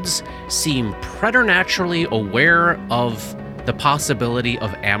 Axemen dudes seem preternaturally aware of the possibility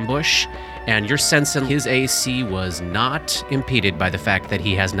of ambush, and you're sensing his AC was not impeded by the fact that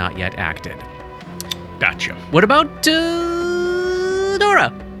he has not yet acted. Gotcha. What about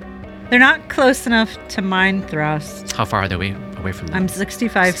Dora? They're not close enough to mind thrust. How far are they away from them? I'm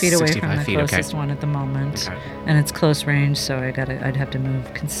 65 feet away 65 from the feet, closest one at the moment. Okay. And it's close range, so I'd have to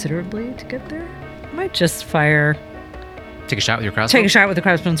move considerably to get there. I might just fire. Take a shot with your crossbow? Take a shot with the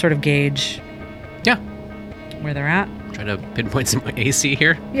crossbow and sort of gauge Yeah. where they're at. Try to pinpoint some AC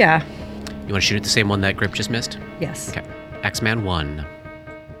here. Yeah. You want to shoot at the same one that Grip just missed? Yes. Okay. Axeman 1.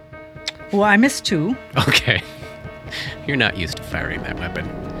 Well, I missed 2. Okay. You're not used to firing that weapon.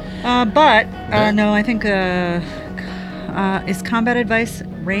 No, I think is combat advice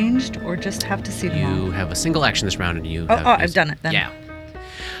ranged or just have to see them all? You have a single action this round, and you. I've done it then. Yeah.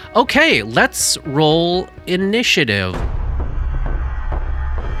 Okay, let's roll initiative.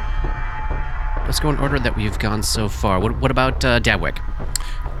 Let's go in order that we've gone so far. What about Dabwick?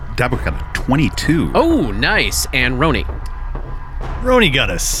 Dabwick got a 22. Oh, nice. And Roni. Roni got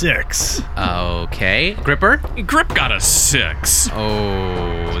a 6. Okay. Gripper? Grip got a 6.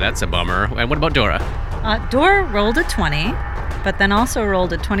 Oh, that's a bummer. And what about Dora? Dora rolled a 20, but then also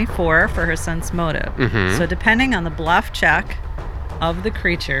rolled a 24 for her sense motive. Mm-hmm. So depending on the bluff check of the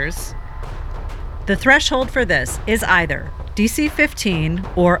creatures, the threshold for this is either DC 15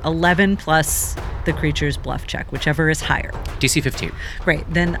 or 11 plus the creature's bluff check, whichever is higher. DC 15. Great.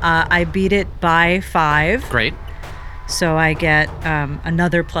 Then I beat it by 5. Great. So I get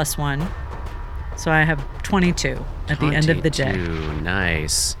another +1. So I have 22 at the end of the day. 22.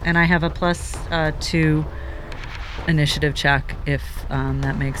 Nice. And I have a +2 initiative check if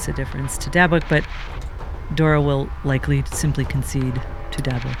that makes a difference to Dabwick, but Dora will likely simply concede to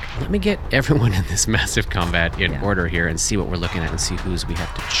Dabwick. Let me get everyone in this massive combat in order here and see what we're looking at and see whose we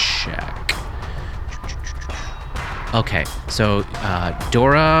have to check. Okay, so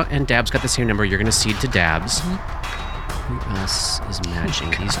Dora and Dabs got the same number. You're going to cede to Dabs. Who else is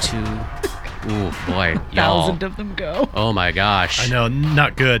matching? These two. Ooh, boy. Y'all. 1,000 of them go. Oh, my gosh. I know,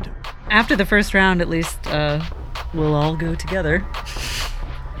 not good. After the first round, at least, we'll all go together.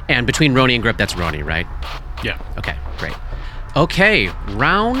 And between Roni and Grip, that's Roni, right? Yeah. Okay, great. Okay,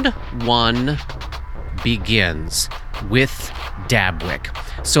 round 1 begins with Dabwick.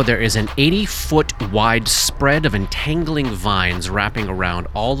 So there is an 80-foot wide spread of entangling vines wrapping around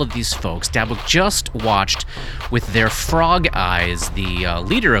all of these folks. Dabwick just watched with their frog eyes the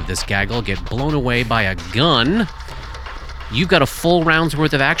leader of this gaggle get blown away by a gun. You've got a full round's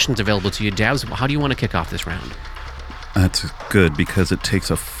worth of actions available to you, Dabs. How do you want to kick off this round? That's good because it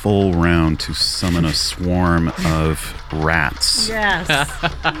takes a full round to summon a swarm of rats. Yes.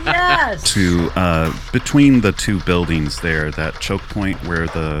 Yes. To between the two buildings there, that choke point where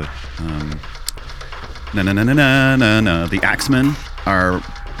the the axemen are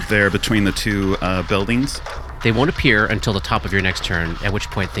there between the two buildings. They won't appear until the top of your next turn, at which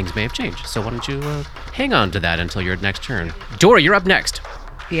point things may have changed. So why don't you hang on to that until your next turn. Dora, you're up next.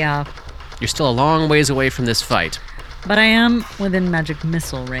 Yeah. You're still a long ways away from this fight. But I am within magic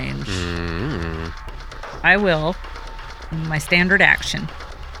missile range. I will, my standard action,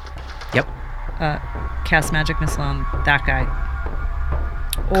 Yep. cast magic missile on that guy.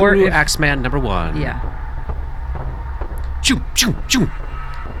 Or if- Axeman number 1. Yeah. Choo, choo, choo.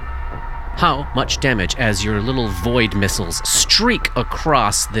 How much damage as your little void missiles streak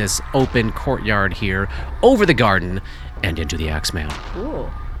across this open courtyard here, over the garden, and into the Axeman?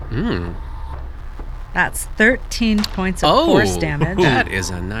 Ooh. That's 13 points of force damage. That is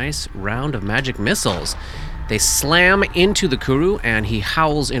a nice round of magic missiles. They slam into the Kuru, and he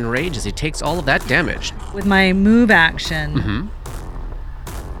howls in rage as he takes all of that damage. With my move action,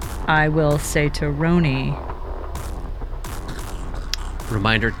 I will say to Roni,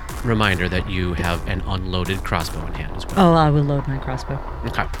 Reminder that you have an unloaded crossbow in hand as well. oh, I will load my crossbow.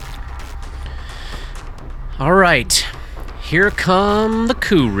 Okay. All right. Here come the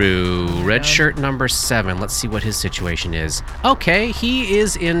Kuru. Red shirt number 7. Let's see what his situation is. Okay, he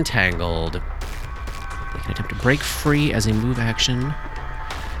is entangled. They can attempt to break free as a move action.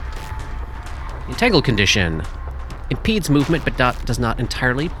 Entangled condition. Impedes movement, but does not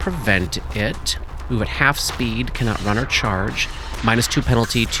entirely prevent it. Move at half speed, cannot run or charge. -2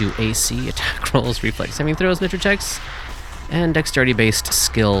 penalty to AC, attack rolls, reflex saving throws, nature checks, and dexterity-based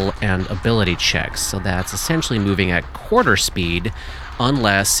skill and ability checks. So that's essentially moving at quarter speed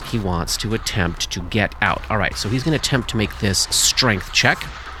unless he wants to attempt to get out. All right, so he's going to attempt to make this strength check.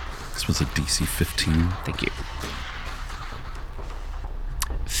 This was a DC 15. Thank you.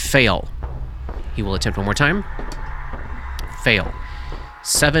 Fail. He will attempt one more time. Fail.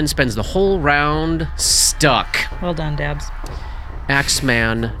 7 spends the whole round stuck. Well done, Dabs.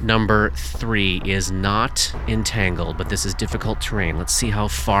 Axeman number 3 is not entangled, but this is difficult terrain. Let's see how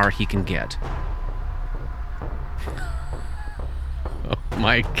far he can get. Oh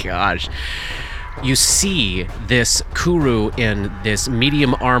my gosh. You see this Kuru in this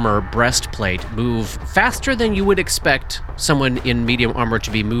medium armor breastplate move faster than you would expect someone in medium armor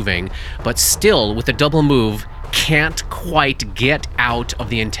to be moving, but still, with a double move, can't quite get out of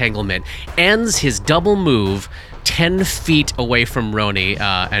the entanglement. Ends his double move 10 feet away from Roni,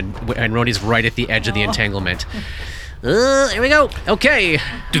 and Roni's right at the edge of the entanglement. Here we go. Okay.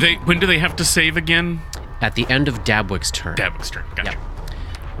 When do they have to save again? At the end of Dabwick's turn. Dabwick's turn. Gotcha. Yep.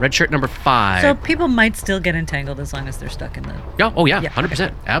 Red shirt number 5. So people might still get entangled as long as they're stuck in the... Yeah, oh yeah, Yeah,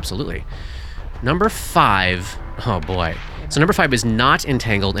 100%. Absolutely. Number 5. Oh boy. So number 5 is not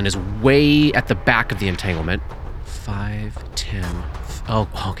entangled and is way at the back of the entanglement. 5, 10. Oh,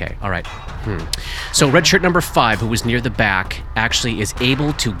 okay. All right. So red shirt number 5, who was near the back, actually is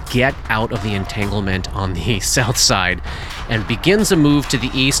able to get out of the entanglement on the south side and begins a move to the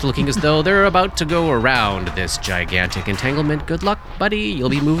east, looking as though they're about to go around this gigantic entanglement. Good luck, buddy. You'll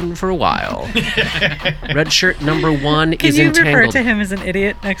be moving for a while. Red shirt number 1 Can is you entangled. refer to him as an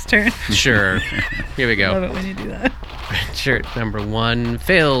idiot next turn? Sure. Here we I love go. it when you do that. Red shirt number 1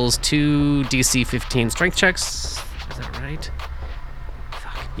 fails 2 DC 15 strength checks. Is that right?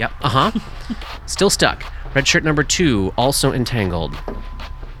 Fuck. Yep. Still stuck. Red shirt number 2, also entangled.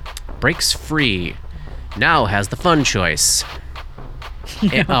 Breaks free. Now has the fun choice.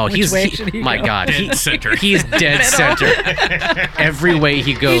 Which way should he my go? God, Dead center. He's dead center. Every way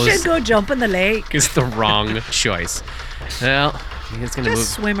he You goes should go jump in the lake. is the wrong choice. Well, he's gonna move.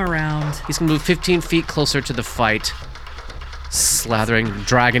 Just swim around. He's gonna move 15 feet closer to the fight, slathering,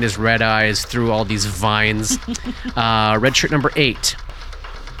 dragging his red eyes through all these vines. Red shirt number 8.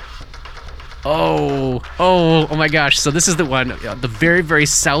 Oh my gosh. So this is the one, the very, very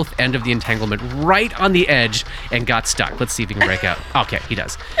south end of the entanglement, right on the edge, and got stuck. Let's see if he can break out. Okay, he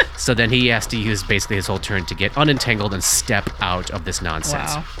does. So then he has to use basically his whole turn to get unentangled and step out of this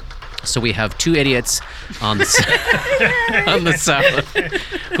nonsense. Wow. So we have 2 idiots on the on the south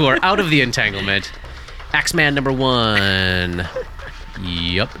who are out of the entanglement. Axeman number 1.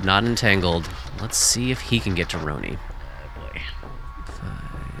 Yep, not entangled. Let's see if he can get to Roni.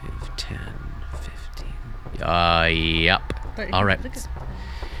 10, 15. Yep. But All right. look at-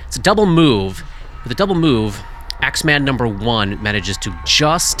 It's a double move. With a double move, Axeman number 1 manages to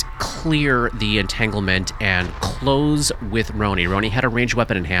just clear the entanglement and close with Roni. Roni had a ranged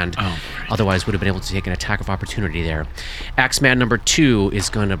weapon in hand, otherwise would have been able to take an attack of opportunity there. Axeman number 2 is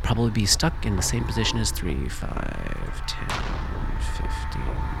going to probably be stuck in the same position as 3, 5, 10, 15,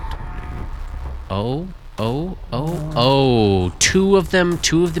 20. Two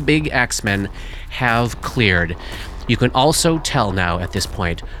of the big Axemen have cleared. You can also tell now at this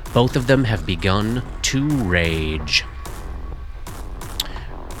point, both of them have begun to rage.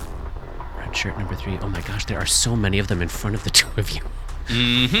 Red shirt number 3. Oh my gosh, there are so many of them in front of the two of you.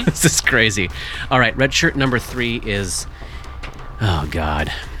 Mm-hmm. This is crazy. All right, red shirt number 3 is... Oh,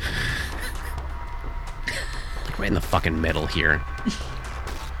 God. Like right in the fucking middle here.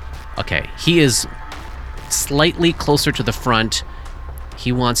 Okay, he is slightly closer to the front.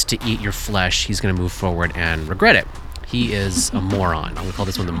 He wants to eat your flesh. He's going to move forward and regret it. He is a moron. I'm going to call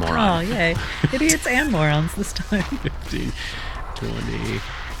this one the moron. Oh, yay. Idiots and morons this time. 15, 20,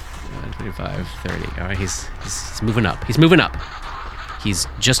 25, 30. All right, he's moving up. He's moving up. He's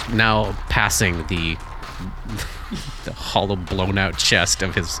just now passing the hollow, blown-out chest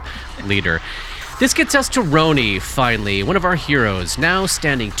of his leader. This gets us to Roni, finally, one of our heroes, now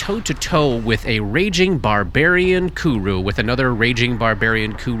standing toe-to-toe with a raging barbarian Kuru, with another raging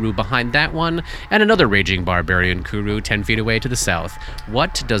barbarian Kuru behind that one, and another raging barbarian Kuru 10 feet away to the south.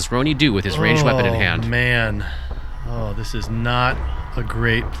 What does Roni do with his ranged weapon in hand? Oh, man. Oh, this is not a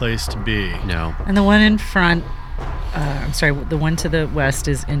great place to be. No. And the one in front, the one to the west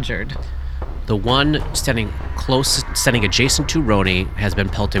is injured. The one standing adjacent to Roni has been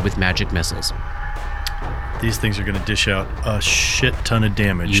pelted with magic missiles. These things are going to dish out a shit ton of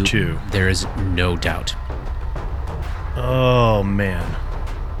damage, too. There is no doubt. Oh, man.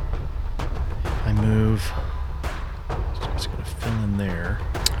 I move. Just going to fill in there.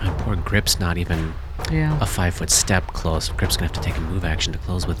 And poor Grip's not even a 5-foot step close. Grip's going to have to take a move action to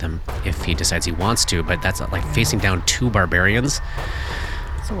close with him if he decides he wants to, but that's like facing down 2 barbarians.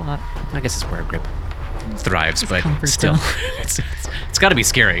 It's a lot. I guess it's where Grip thrives, but comfort still. zone. It's got to be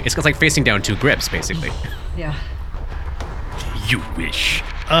scary. It's like facing down 2 Grips, basically. Yeah. You wish.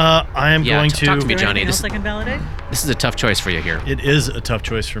 I am going to... Talk to me, Is there Johnny. anything else I can validate? This is a tough choice for you here. It is a tough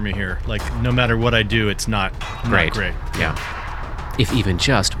choice for me here. Like, no matter what I do, it's not great. Yeah. If even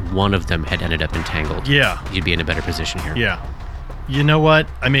just one of them had ended up entangled, Yeah. you'd be in a better position here. Yeah. You know what?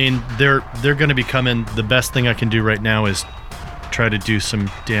 I mean, they're going to be coming. The best thing I can do right now is try to do some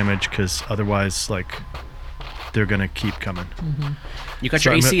damage, because otherwise, like, they're going to keep coming. Mm-hmm. You got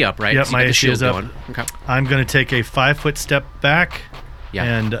So your I'm AC gonna- up, right? Yep, So you my got the AC shield is up. going. Okay. I'm going to take a 5-foot step back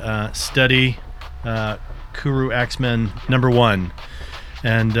and study Kuru Axeman number 1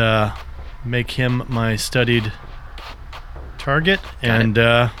 and make him my studied target and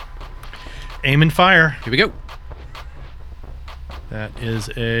aim and fire. Here we go. That is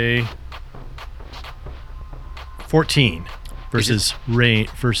a 14 versus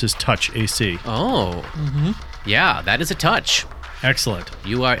versus touch AC. Oh. Mm-hmm. Yeah, that is a touch. Excellent.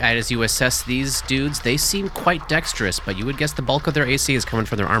 You are, as you assess these dudes, they seem quite dexterous, but you would guess the bulk of their AC is coming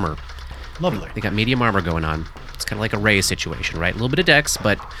from their armor. Lovely. They got medium armor going on. It's kind of like a Ray situation, right? A little bit of dex,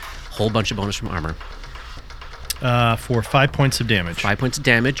 but a whole bunch of bonus from armor. For 5 points of damage. 5 points of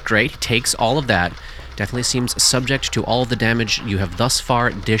damage, great. Takes all of that. Definitely seems subject to all of the damage you have thus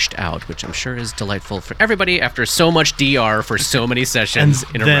far dished out, which I'm sure is delightful for everybody after so much DR for so many sessions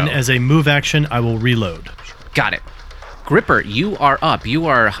in a row. Then, as a move action, I will reload. Got it. Gripper, you are up. You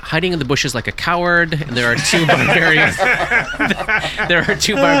are hiding in the bushes like a coward, and there are 2 barbarians. There are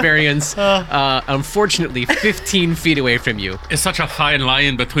 2 barbarians, unfortunately, 15 feet away from you. It's such a fine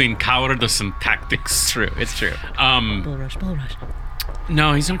line between cowardice and tactics. It's true. Bull rush.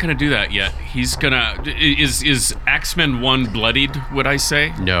 No, he's not going to do that yet. He's going to... Is Axeman 1 bloodied, would I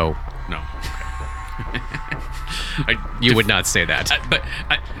say? No. No. You would not say that.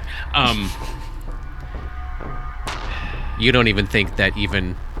 You don't even think that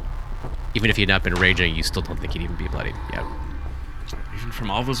even if he had not been raging, you still don't think he'd even be bloody. Yeah. Even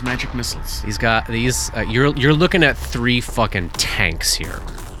from all those magic missiles. He's got these. You're looking at 3 fucking tanks here.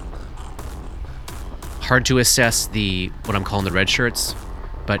 Hard to assess what I'm calling the red shirts,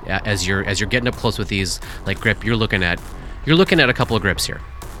 but as you're getting up close with these, like Grip, you're looking at a couple of Grips here.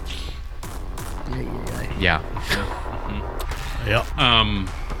 Yeah. Yep.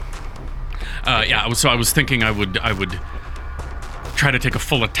 So I was thinking I would try to take a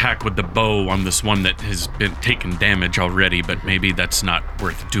full attack with the bow on this one that has been taken damage already, but maybe that's not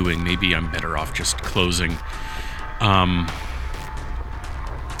worth doing. Maybe I'm better off just closing.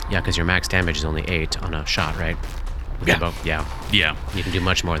 Yeah, because your max damage is only 8 on a shot, right? With the bow. Yeah. Yeah. You can do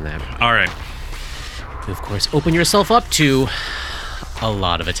much more than that. All right. You, of course, open yourself up to a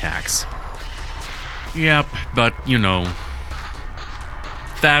lot of attacks. Yep, but,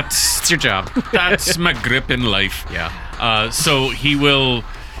 that's It's your job. that's my grip in life. Yeah. So he will... what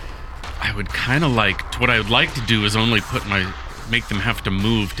I would like to do is only make them have to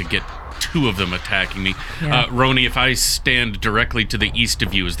move to get 2 of them attacking me. Yeah. Roni, if I stand directly to the east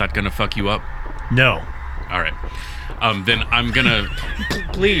of you, is that going to fuck you up? No. All right. Then I'm going to...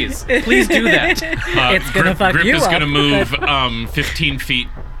 Please do that. It's gonna fuck Grip you is up. going to move 15 feet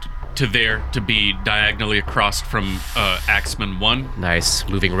to there to be diagonally across from Axeman 1. Nice.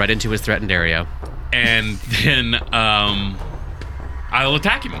 Moving right into his threatened area. And then I'll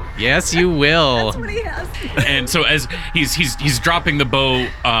attack him. Yes, you will. What he has. And so as he's dropping the bow,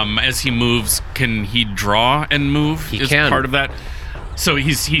 as he moves, can he draw and move? He is can. part of that. So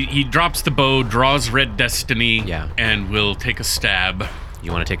he drops the bow, draws Red Destiny, Yeah. and will take a stab.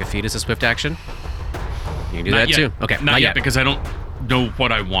 You want to take a feat as a swift action? You can do Not that yet. too. Okay, not yet because I don't know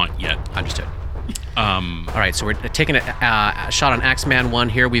what I want yet. Understood. All right, so we're taking a shot on Axeman 1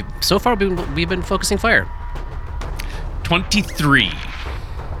 here. We've been focusing fire. 23.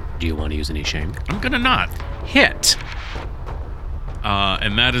 Do you want to use any shame? I'm gonna not. Hit.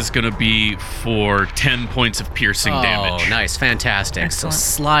 And that is gonna be for 10 points of piercing damage. Oh, nice, fantastic. Excellent. So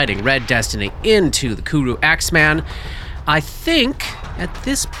sliding Red Destiny into the Kuru Axeman. I think at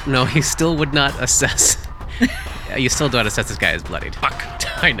this... No, he still would not assess. You still don't assess this guy as bloodied. Fuck.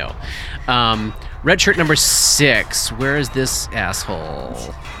 I know. Red shirt number 6. Where is this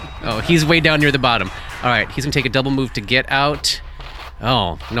asshole? Oh, he's way down near the bottom. All right, he's going to take a double move to get out.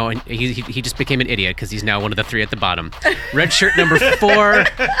 Oh, no, he just became an idiot because he's now one of the 3 at the bottom. Red shirt number 4.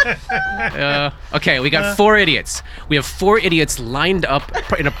 Okay, we got 4 idiots. We have 4 idiots lined up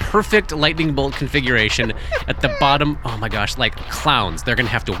in a perfect lightning bolt configuration at the bottom. Oh my gosh, like clowns. They're going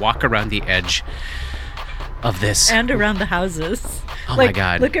to have to walk around the edge of this. And around the houses. Oh my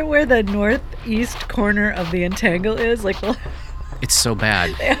God. Look at where the northeast corner of the entangle is. Like, It's so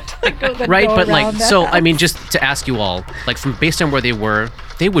bad. they have to go Right, go but like, around that so house. I mean, just to ask you all, like, from based on where they were,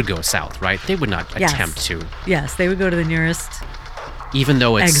 they would go south, right? They would not Yes. attempt to, Yes, they would go to the nearest even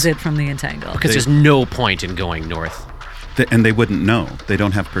though it's exit from the entangle. because there's no point in going north. And they wouldn't know. They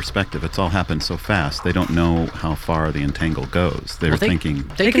don't have perspective. It's all happened so fast. They don't know how far the entangle goes. They're Well, thinking,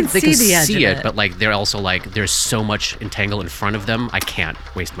 they can see the edge see of it, it. but like they're also like there's so much entangle in front of them. I can't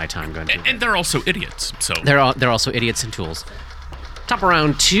waste my time going through. And they're also idiots, so... They're also idiots and tools. Top of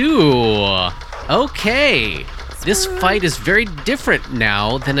round 2. Okay. This fight is very different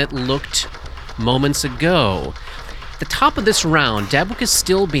now than it looked moments ago. The top of this round, Dabwick is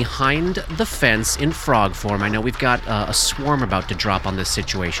still behind the fence in frog form. I know we've got a swarm about to drop on this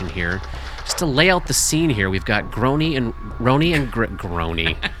situation here. Just to lay out the scene here, we've got Roni and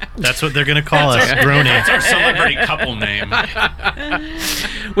Grony. That's what they're going to call us, That's Grony. our celebrity couple name.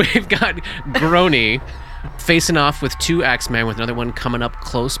 We've got Grony facing off with 2 Axemen with another one coming up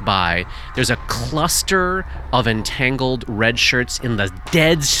close by. There's a cluster of entangled red shirts in the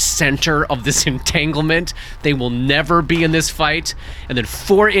dead center of this entanglement. They will never be in this fight. And then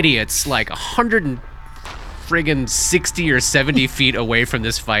 4 idiots like 160 or 70 feet away from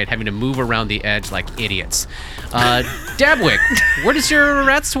this fight having to move around the edge like idiots. Dabwick, where does your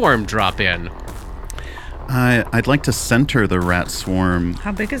rat swarm drop in? I'd like to center the rat swarm.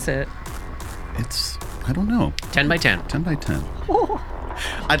 How big is it? It's, I don't know, 10 by 10. 10 by 10.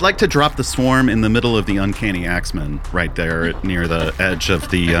 I'd like to drop the swarm in the middle of the uncanny axemen right there near the edge of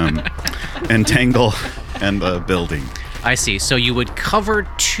the entangle and the building. I see. So you would cover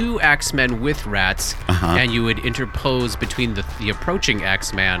 2 Axemen with rats, and you would interpose between the approaching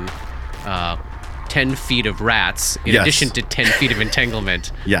Axeman 10 feet of rats in Yes. addition to 10 feet of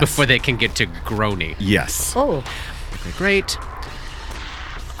entanglement Yes. before they can get to Grony. Yes. Oh, Okay, great.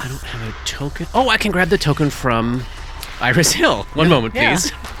 I don't have a token. Oh, I can grab the token from Iris Hill. One moment, Yeah.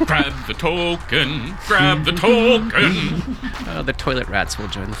 please. Grab the token. Grab the token. The toilet rats will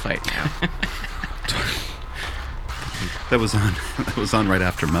join the fight now. That was on right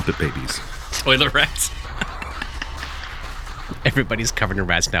after Muppet Babies. Toilet rats. Everybody's covered in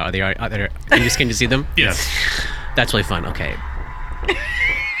rats now. Can you see them? Yes. That's really fun. Okay.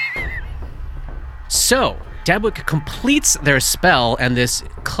 So, Dabwick completes their spell, and this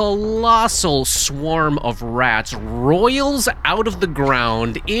colossal swarm of rats roils out of the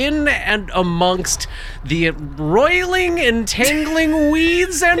ground in and amongst the roiling, entangling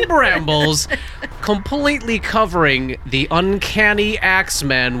weeds and brambles, completely covering the uncanny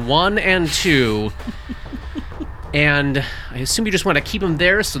Axemen 1 and 2. And I assume you just want to keep them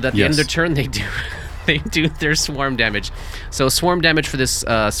there so that at the end of Yes. their turn they do their swarm damage. So swarm damage for this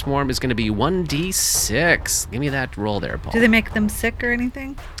swarm is going to be 1d6. Give me that roll there, Paul. Do they make them sick or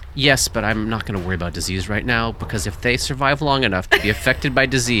anything? Yes, but I'm not going to worry about disease right now because if they survive long enough to be affected by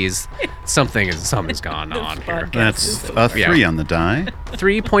disease, something's gone on here. That's a 3 on the die.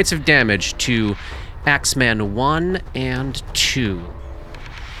 3 points of damage to Axeman 1 and 2.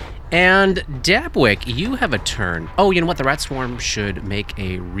 And Dabwick, you have a turn. Oh, you know what? The rat swarm should make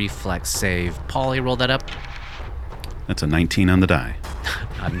a reflex save. Paul, you roll that up. That's a 19 on the die.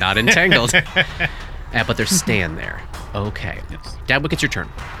 I'm not entangled. But they're staying there. Okay. Yes. Dabwick, it's your turn.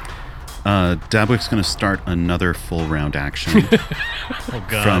 Dabwick's going to start another full round action Oh,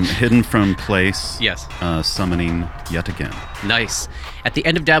 God. from hidden from place. Yes. Summoning yet again. Nice. At the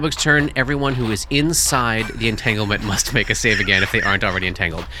end of Dabwick's turn, everyone who is inside the entanglement must make a save again if they aren't already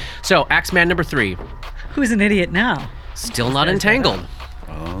entangled. So, Axeman number 3, Who's an idiot now? still not entangled.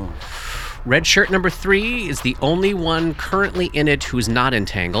 Oh. Red shirt number 3 is the only one currently in it who's not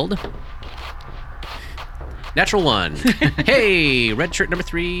entangled. Natural 1. Hey, red shirt number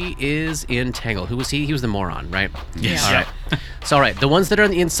 3 is entangled. Who was he? He was the moron, right? Yes. All right. So, all right. The ones that are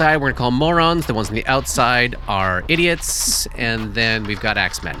on the inside, we're going to call morons. The ones on the outside are idiots. And then we've got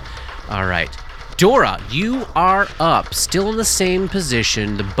Axemen. All right. Dora, you are up, still in the same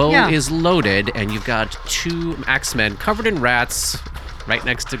position. The bow Yeah. is loaded, and you've got 2 Axemen covered in rats right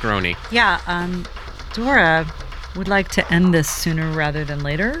next to Grony. Yeah, Dora would like to end this sooner rather than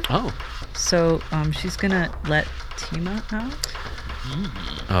later. Oh. So she's going to let Tima out.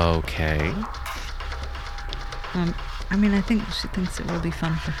 Okay. I mean, I think she thinks it will be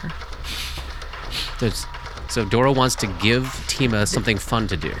fun for her. So Dora wants to give Tima something fun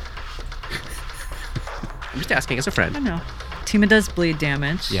to do. I'm just asking as a I friend. don't know. Tima does bleed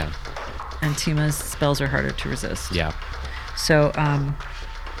damage. Yeah. And Tima's spells are harder to resist. Yeah. So,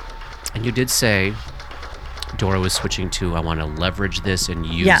 And you did say Dora was switching to, I want to leverage this and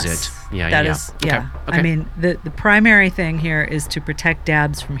use yes. it. Yeah, that yeah. is- Okay, yeah. okay. I mean, the primary thing here is to protect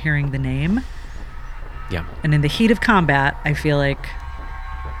Dabs from hearing the name. Yeah. And in the heat of combat, I feel like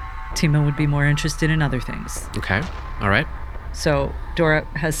Tima would be more interested in other things. Okay. All right. So Dora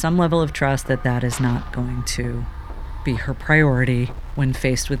has some level of trust that that is not going to be her priority when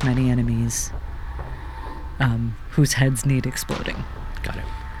faced with many enemies whose heads need exploding. Got it.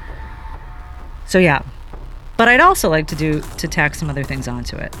 So yeah, but I'd also like to tack some other things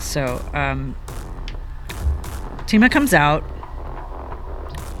onto it. So Tima comes out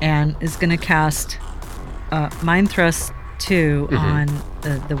and is going to cast Mind Thrust 2 on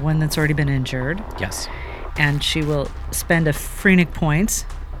the one that's already been injured. Yes. And she will spend a Phoenix point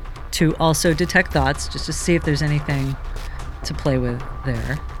to also detect thoughts, just to see if there's anything to play with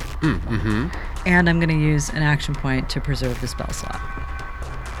there. And I'm going to use an action point to preserve the spell slot.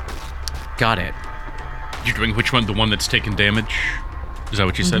 Got it. You're doing which one? The one that's taken damage? Is that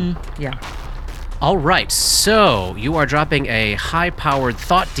what you said? Yeah. All right. So you are dropping a high-powered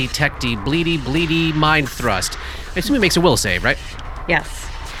thought detecty bleedy mind thrust. I assume it makes a will save, right? Yes.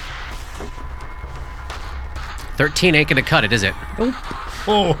 13 ain't gonna cut it, is it?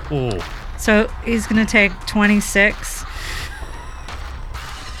 Oh. So he's going to take 26.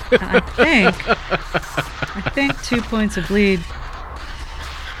 And I think 2 points of bleed.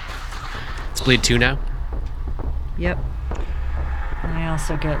 It's bleed 2 now. Yep. And I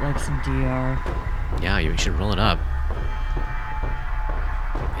also get like some DR. Yeah, you should roll it up.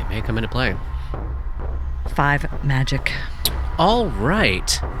 It may come into play. 5 magic. All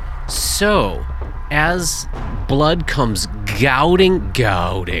right. So, as blood comes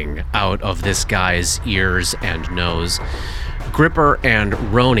gouting out of this guy's ears and nose, Gripper and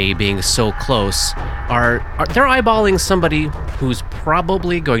Roni, being so close, are they're eyeballing somebody who's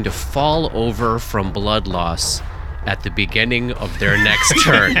probably going to fall over from blood loss at the beginning of their next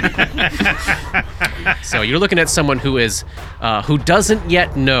turn. So you're looking at someone who is who doesn't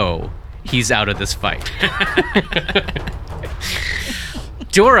yet know he's out of this fight.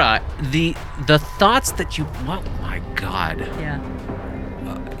 Dora, the thoughts that you, oh my God, Yeah.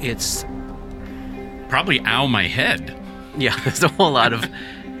 it's, Probably ow my head. yeah, there's a whole lot of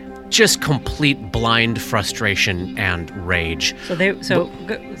just complete blind frustration and rage. So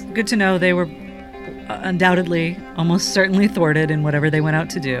good to know they were undoubtedly, almost certainly thwarted in whatever they went out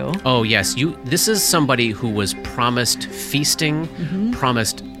to do. Oh yes, this is somebody who was promised feasting,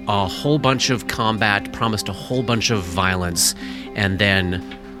 promised a whole bunch of combat, promised a whole bunch of violence, and then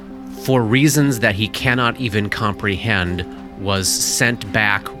for reasons that he cannot even comprehend was sent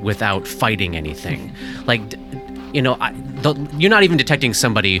back without fighting anything. Like you're not even detecting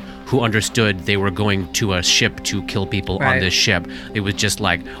somebody who understood they were going to a ship to kill people on Right. this ship. It was just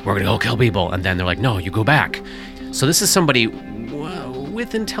like, we're going to go kill people. And then they're like, no, you go back. So this is somebody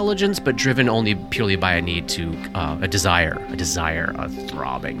with intelligence, but driven only purely by a need to, a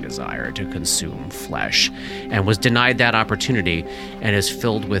throbbing desire to consume flesh, and was denied that opportunity and is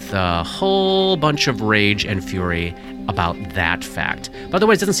filled with a whole bunch of rage and fury about that fact. But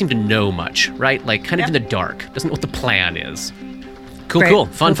otherwise, doesn't seem to know much, right? Like, kind of in the dark. Doesn't know what the plan is. Cool, Great. cool.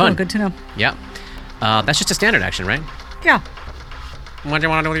 Fun. Good to know. Yeah. That's just a standard action, right? Yeah. What do you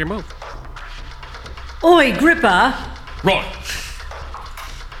want to do with your move? Oi, Gripper. Right.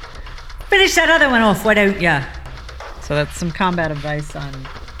 Finish that other one off, why don't ya? So that's some combat advice on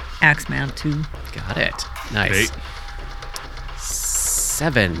Axeman 2. Got it. Nice. Eight.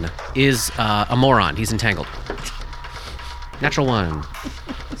 7 is a moron. He's entangled. Natural 1.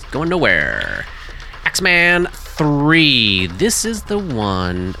 He's going nowhere. Axeman 3. This is the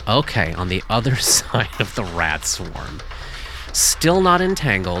one. Okay, on the other side of the rat swarm. Still not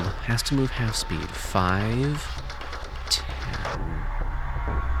entangled. Has to move half speed. 5, 10.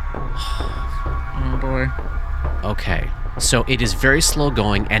 Oh boy. Okay, so it is very slow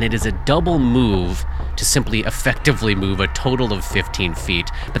going, and it is a double move to simply effectively move a total of 15 feet.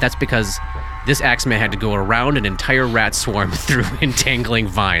 But that's because this Axeman had to go around an entire rat swarm through entangling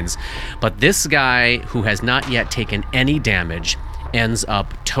vines. But this guy, who has not yet taken any damage, ends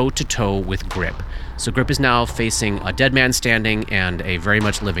up toe-to-toe with Grip. So Grip is now facing a dead man standing and a very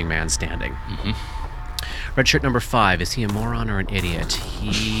much living man standing. Mm-hmm. Red shirt number 5. Is he a moron or an idiot?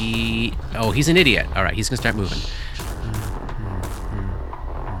 He's an idiot. All right, he's going to start moving.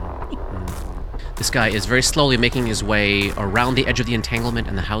 This guy is very slowly making his way around the edge of the entanglement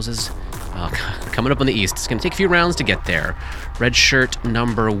and the houses. Coming up on the east. It's going to take a few rounds to get there. Red shirt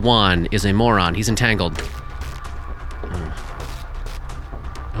number 1 is a moron. He's entangled.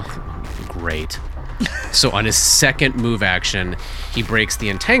 Oh, great. So on his second move action, he breaks the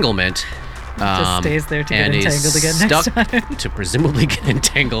entanglement. Just stays there to get and entangled is again next stuck time. to presumably get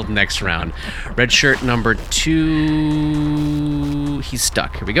entangled next round. Red shirt number 2, he's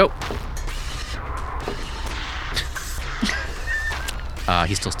stuck. Here we go.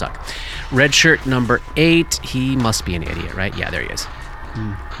 He's still stuck. Red shirt number 8, he must be an idiot, right? Yeah, there he is.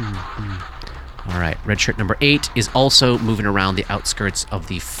 All right, red shirt number 8 is also moving around the outskirts of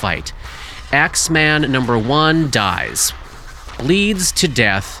the fight. Axeman number 1 dies. Bleeds to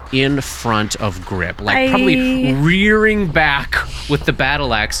death in front of Grip, probably rearing back with the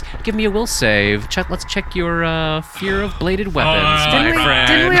battle axe. Give me a will save. Let's check your fear of bladed weapons, my friend.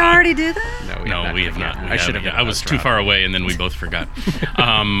 Didn't we already do that? No, we have not. I should have. I was too far away, and then we both forgot.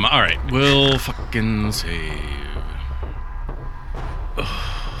 All right, we'll fucking save.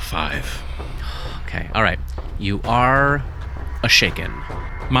 5. Okay, all right. You are a shaken.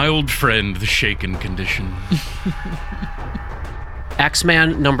 My old friend, the shaken condition.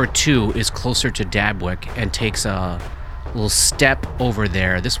 Axeman number 2 is closer to Dabwick and takes a little step over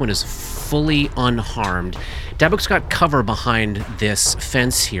there. This one is fully unharmed. Dabwick's got cover behind this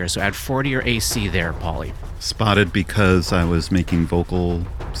fence here, so add 4 to your AC there, Paulie. Spotted because I was making vocal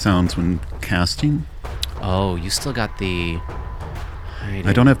sounds when casting. Oh, you still got the...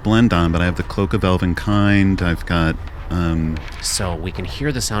 I don't have blend on, but I have the Cloak of Elven Kind. I've got... So we can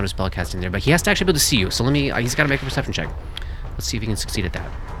hear the sound of spellcasting there, but he has to actually be able to see you. So he's got to make a perception check. Let's see if he can succeed at that.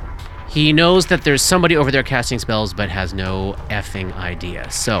 He knows that there's somebody over there casting spells, but has no effing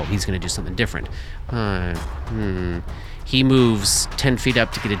idea. So he's going to do something different. He moves 10 feet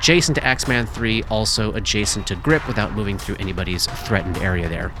up to get adjacent to Axeman 3, also adjacent to Grip without moving through anybody's threatened area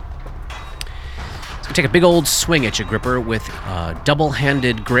there. He's going to take a big old swing at you, Gripper, with a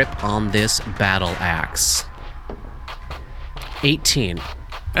double-handed grip on this battle axe. 18.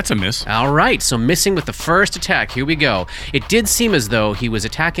 That's a miss. All right, so missing with the first attack. Here we go. It did seem as though he was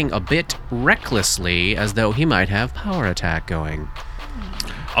attacking a bit recklessly, as though he might have power attack going.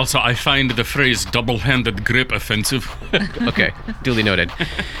 Also, I find the phrase double-handed grip offensive. Okay, duly noted.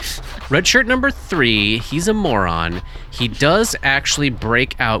 Red shirt number 3, he's a moron. He does actually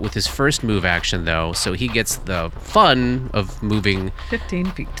break out with his first move action, though, so he gets the fun of moving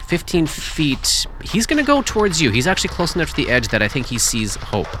 15 feet. 15 feet. He's going to go towards you. He's actually close enough to the edge that I think he sees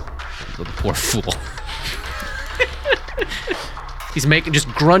hope. The poor fool. He's just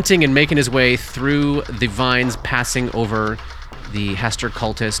grunting and making his way through the vines, passing over the Hester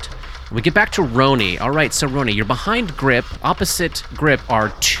cultist. We get back to Roni. All right, so Roni, you're behind Grip. Opposite Grip are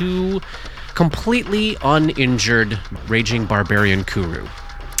 2 completely uninjured raging barbarian Kuru.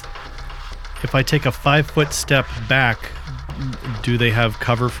 If I take a 5-foot step back, do they have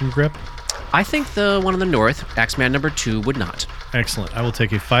cover from Grip? I think the one on the north, Axeman number 2, would not. Excellent. I will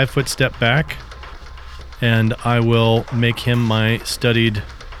take a 5-foot step back, and I will make him my studied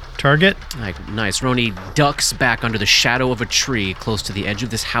target. Nice. Roni ducks back under the shadow of a tree close to the edge of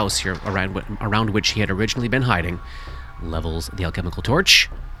this house here, around which he had originally been hiding. Levels the alchemical torch.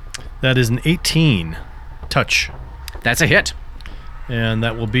 That is an 18 touch. That's a hit. And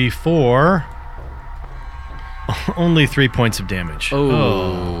that will be for only 3 points of damage.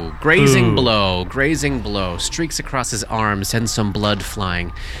 Oh. Grazing blow. Streaks across his arm, sends some blood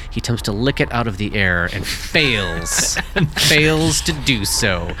flying. He attempts to lick it out of the air and fails. Fails to do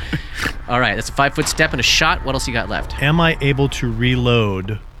so. All right, that's a 5-foot step and a shot. What else you got left? Am I able to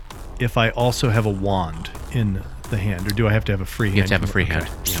reload if I also have a wand in the hand, or do I have to have a free hand? You have to have a free hand.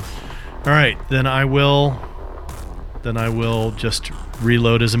 Yeah. All right, then I will just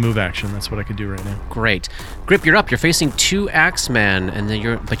reload as a move action. That's what I can do right now. Great. Grip, you're up. You're facing 2 Axemen,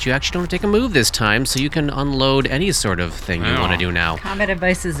 but you actually don't take a move this time, so you can unload any sort of thing you want to do now. Combat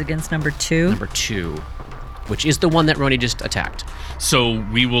advice is against number 2. Number 2, which is the one that Roni just attacked. So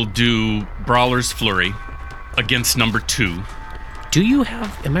we will do Brawler's Flurry against number 2. Do you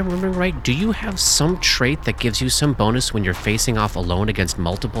have, am I remembering right, do you have some trait that gives you some bonus when you're facing off alone against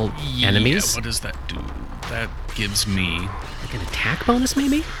multiple enemies? Yeah, what does that do? That gives me... Like an attack bonus,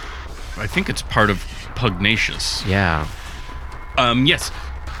 maybe? I think it's part of Pugnacious. Yeah. Yes.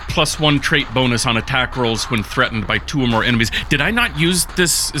 +1 trait bonus on attack rolls when threatened by 2 or more enemies. Did I not use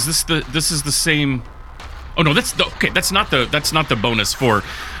this? This is the same... Oh no, that's not the bonus for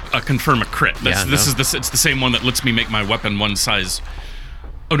confirm a crit. It's the same one that lets me make my weapon one size.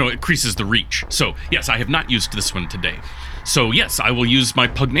 Oh no, it increases the reach. So yes, I have not used this one today. So yes, I will use my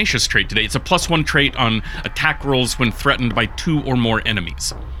Pugnacious trait today. It's a +1 trait on attack rolls when threatened by 2 or more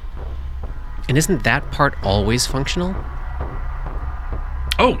enemies. And isn't that part always functional?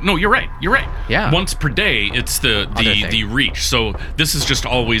 Oh no, you're right. Yeah. Once per day, it's the reach. So this is just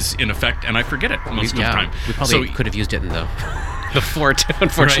always in effect, and I forget it most of the time. We probably could have used it in the fort,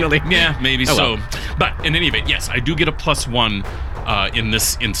 unfortunately. Right. Yeah, maybe so. Well. But in any event, yes, I do get a +1 in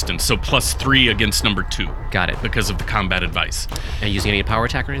this instance. So +3 against number 2. Got it. Because of the combat advice. And using any power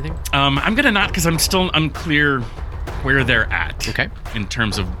attack or anything? I'm gonna not, because I'm still unclear where they're at. Okay. In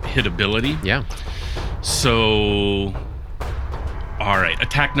terms of hitability. Yeah. So. All right,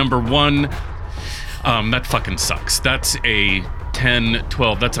 attack number 1. That fucking sucks. That's a 10,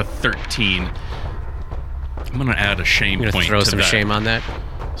 12. That's a 13. I'm gonna add a shame point to that. Throw some shame on that.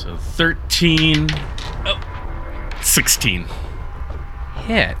 So 13. 16.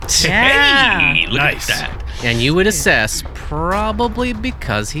 Hit. Yeah. Hey, look Nice. at that. And you would assess probably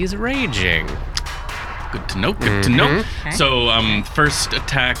because he's raging. Good to know. Good to know. Okay. So, first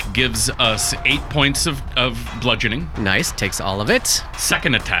attack gives us 8 points of bludgeoning. Nice. Takes all of it.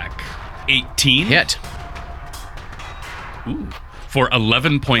 Second attack, 18. Hit. Ooh. For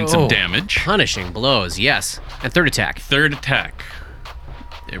 11 points of damage. Punishing blows, yes. And third attack. Third attack.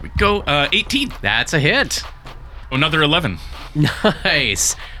 There we go. 18. That's a hit. Another 11.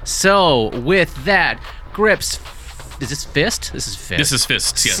 Nice. So, with that, Grips... Is this fist? This is fist. This is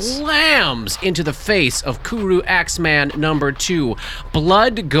fists, yes. Slams into the face of Kuru Axeman number 2.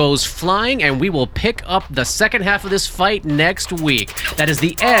 Blood goes flying, and we will pick up the second half of this fight next week. That is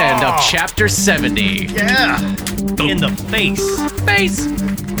the end of Chapter 70. Yeah! In the face. Face!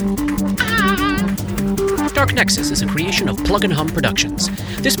 Dark Nexus is a creation of Plug and Hum Productions.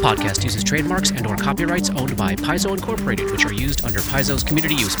 This podcast uses trademarks and/or copyrights owned by Paizo Incorporated, which are used under Paizo's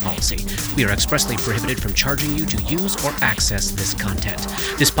community use policy. We are expressly prohibited from charging you to use or access this content.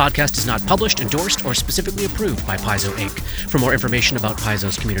 This podcast is not published, endorsed, or specifically approved by Paizo Inc. For more information about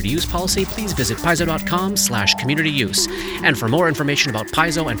Paizo's community use policy, please visit paizo.com/communityuse. And for more information about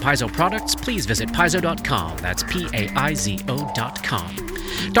Paizo and Paizo products, please visit paizo.com. That's PAIZO.com.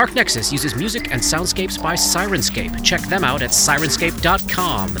 Dark Nexus uses music and soundscapes by Sirenscape. Check them out at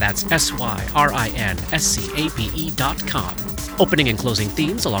sirenscape.com. That's SYRINSCAPE.com. Opening and closing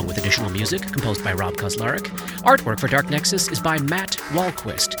themes, along with additional music, composed by Rob Kozlarek. Artwork for Dark Nexus is by Matt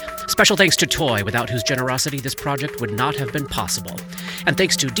Walquist. Special thanks to Toy, without whose generosity this project would not have been possible. And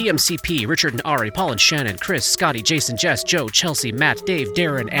thanks to DMCP, Richard and Ari, Paul and Shannon, Chris, Scotty, Jason, Jess, Joe, Chelsea, Matt, Dave,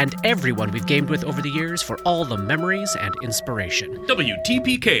 Darren, and everyone we've gamed with over the years for all the memories and inspiration.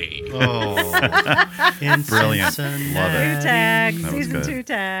 WTPK. Oh. Brilliant. Love it. Tag. That was Season good. 2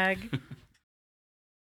 tag.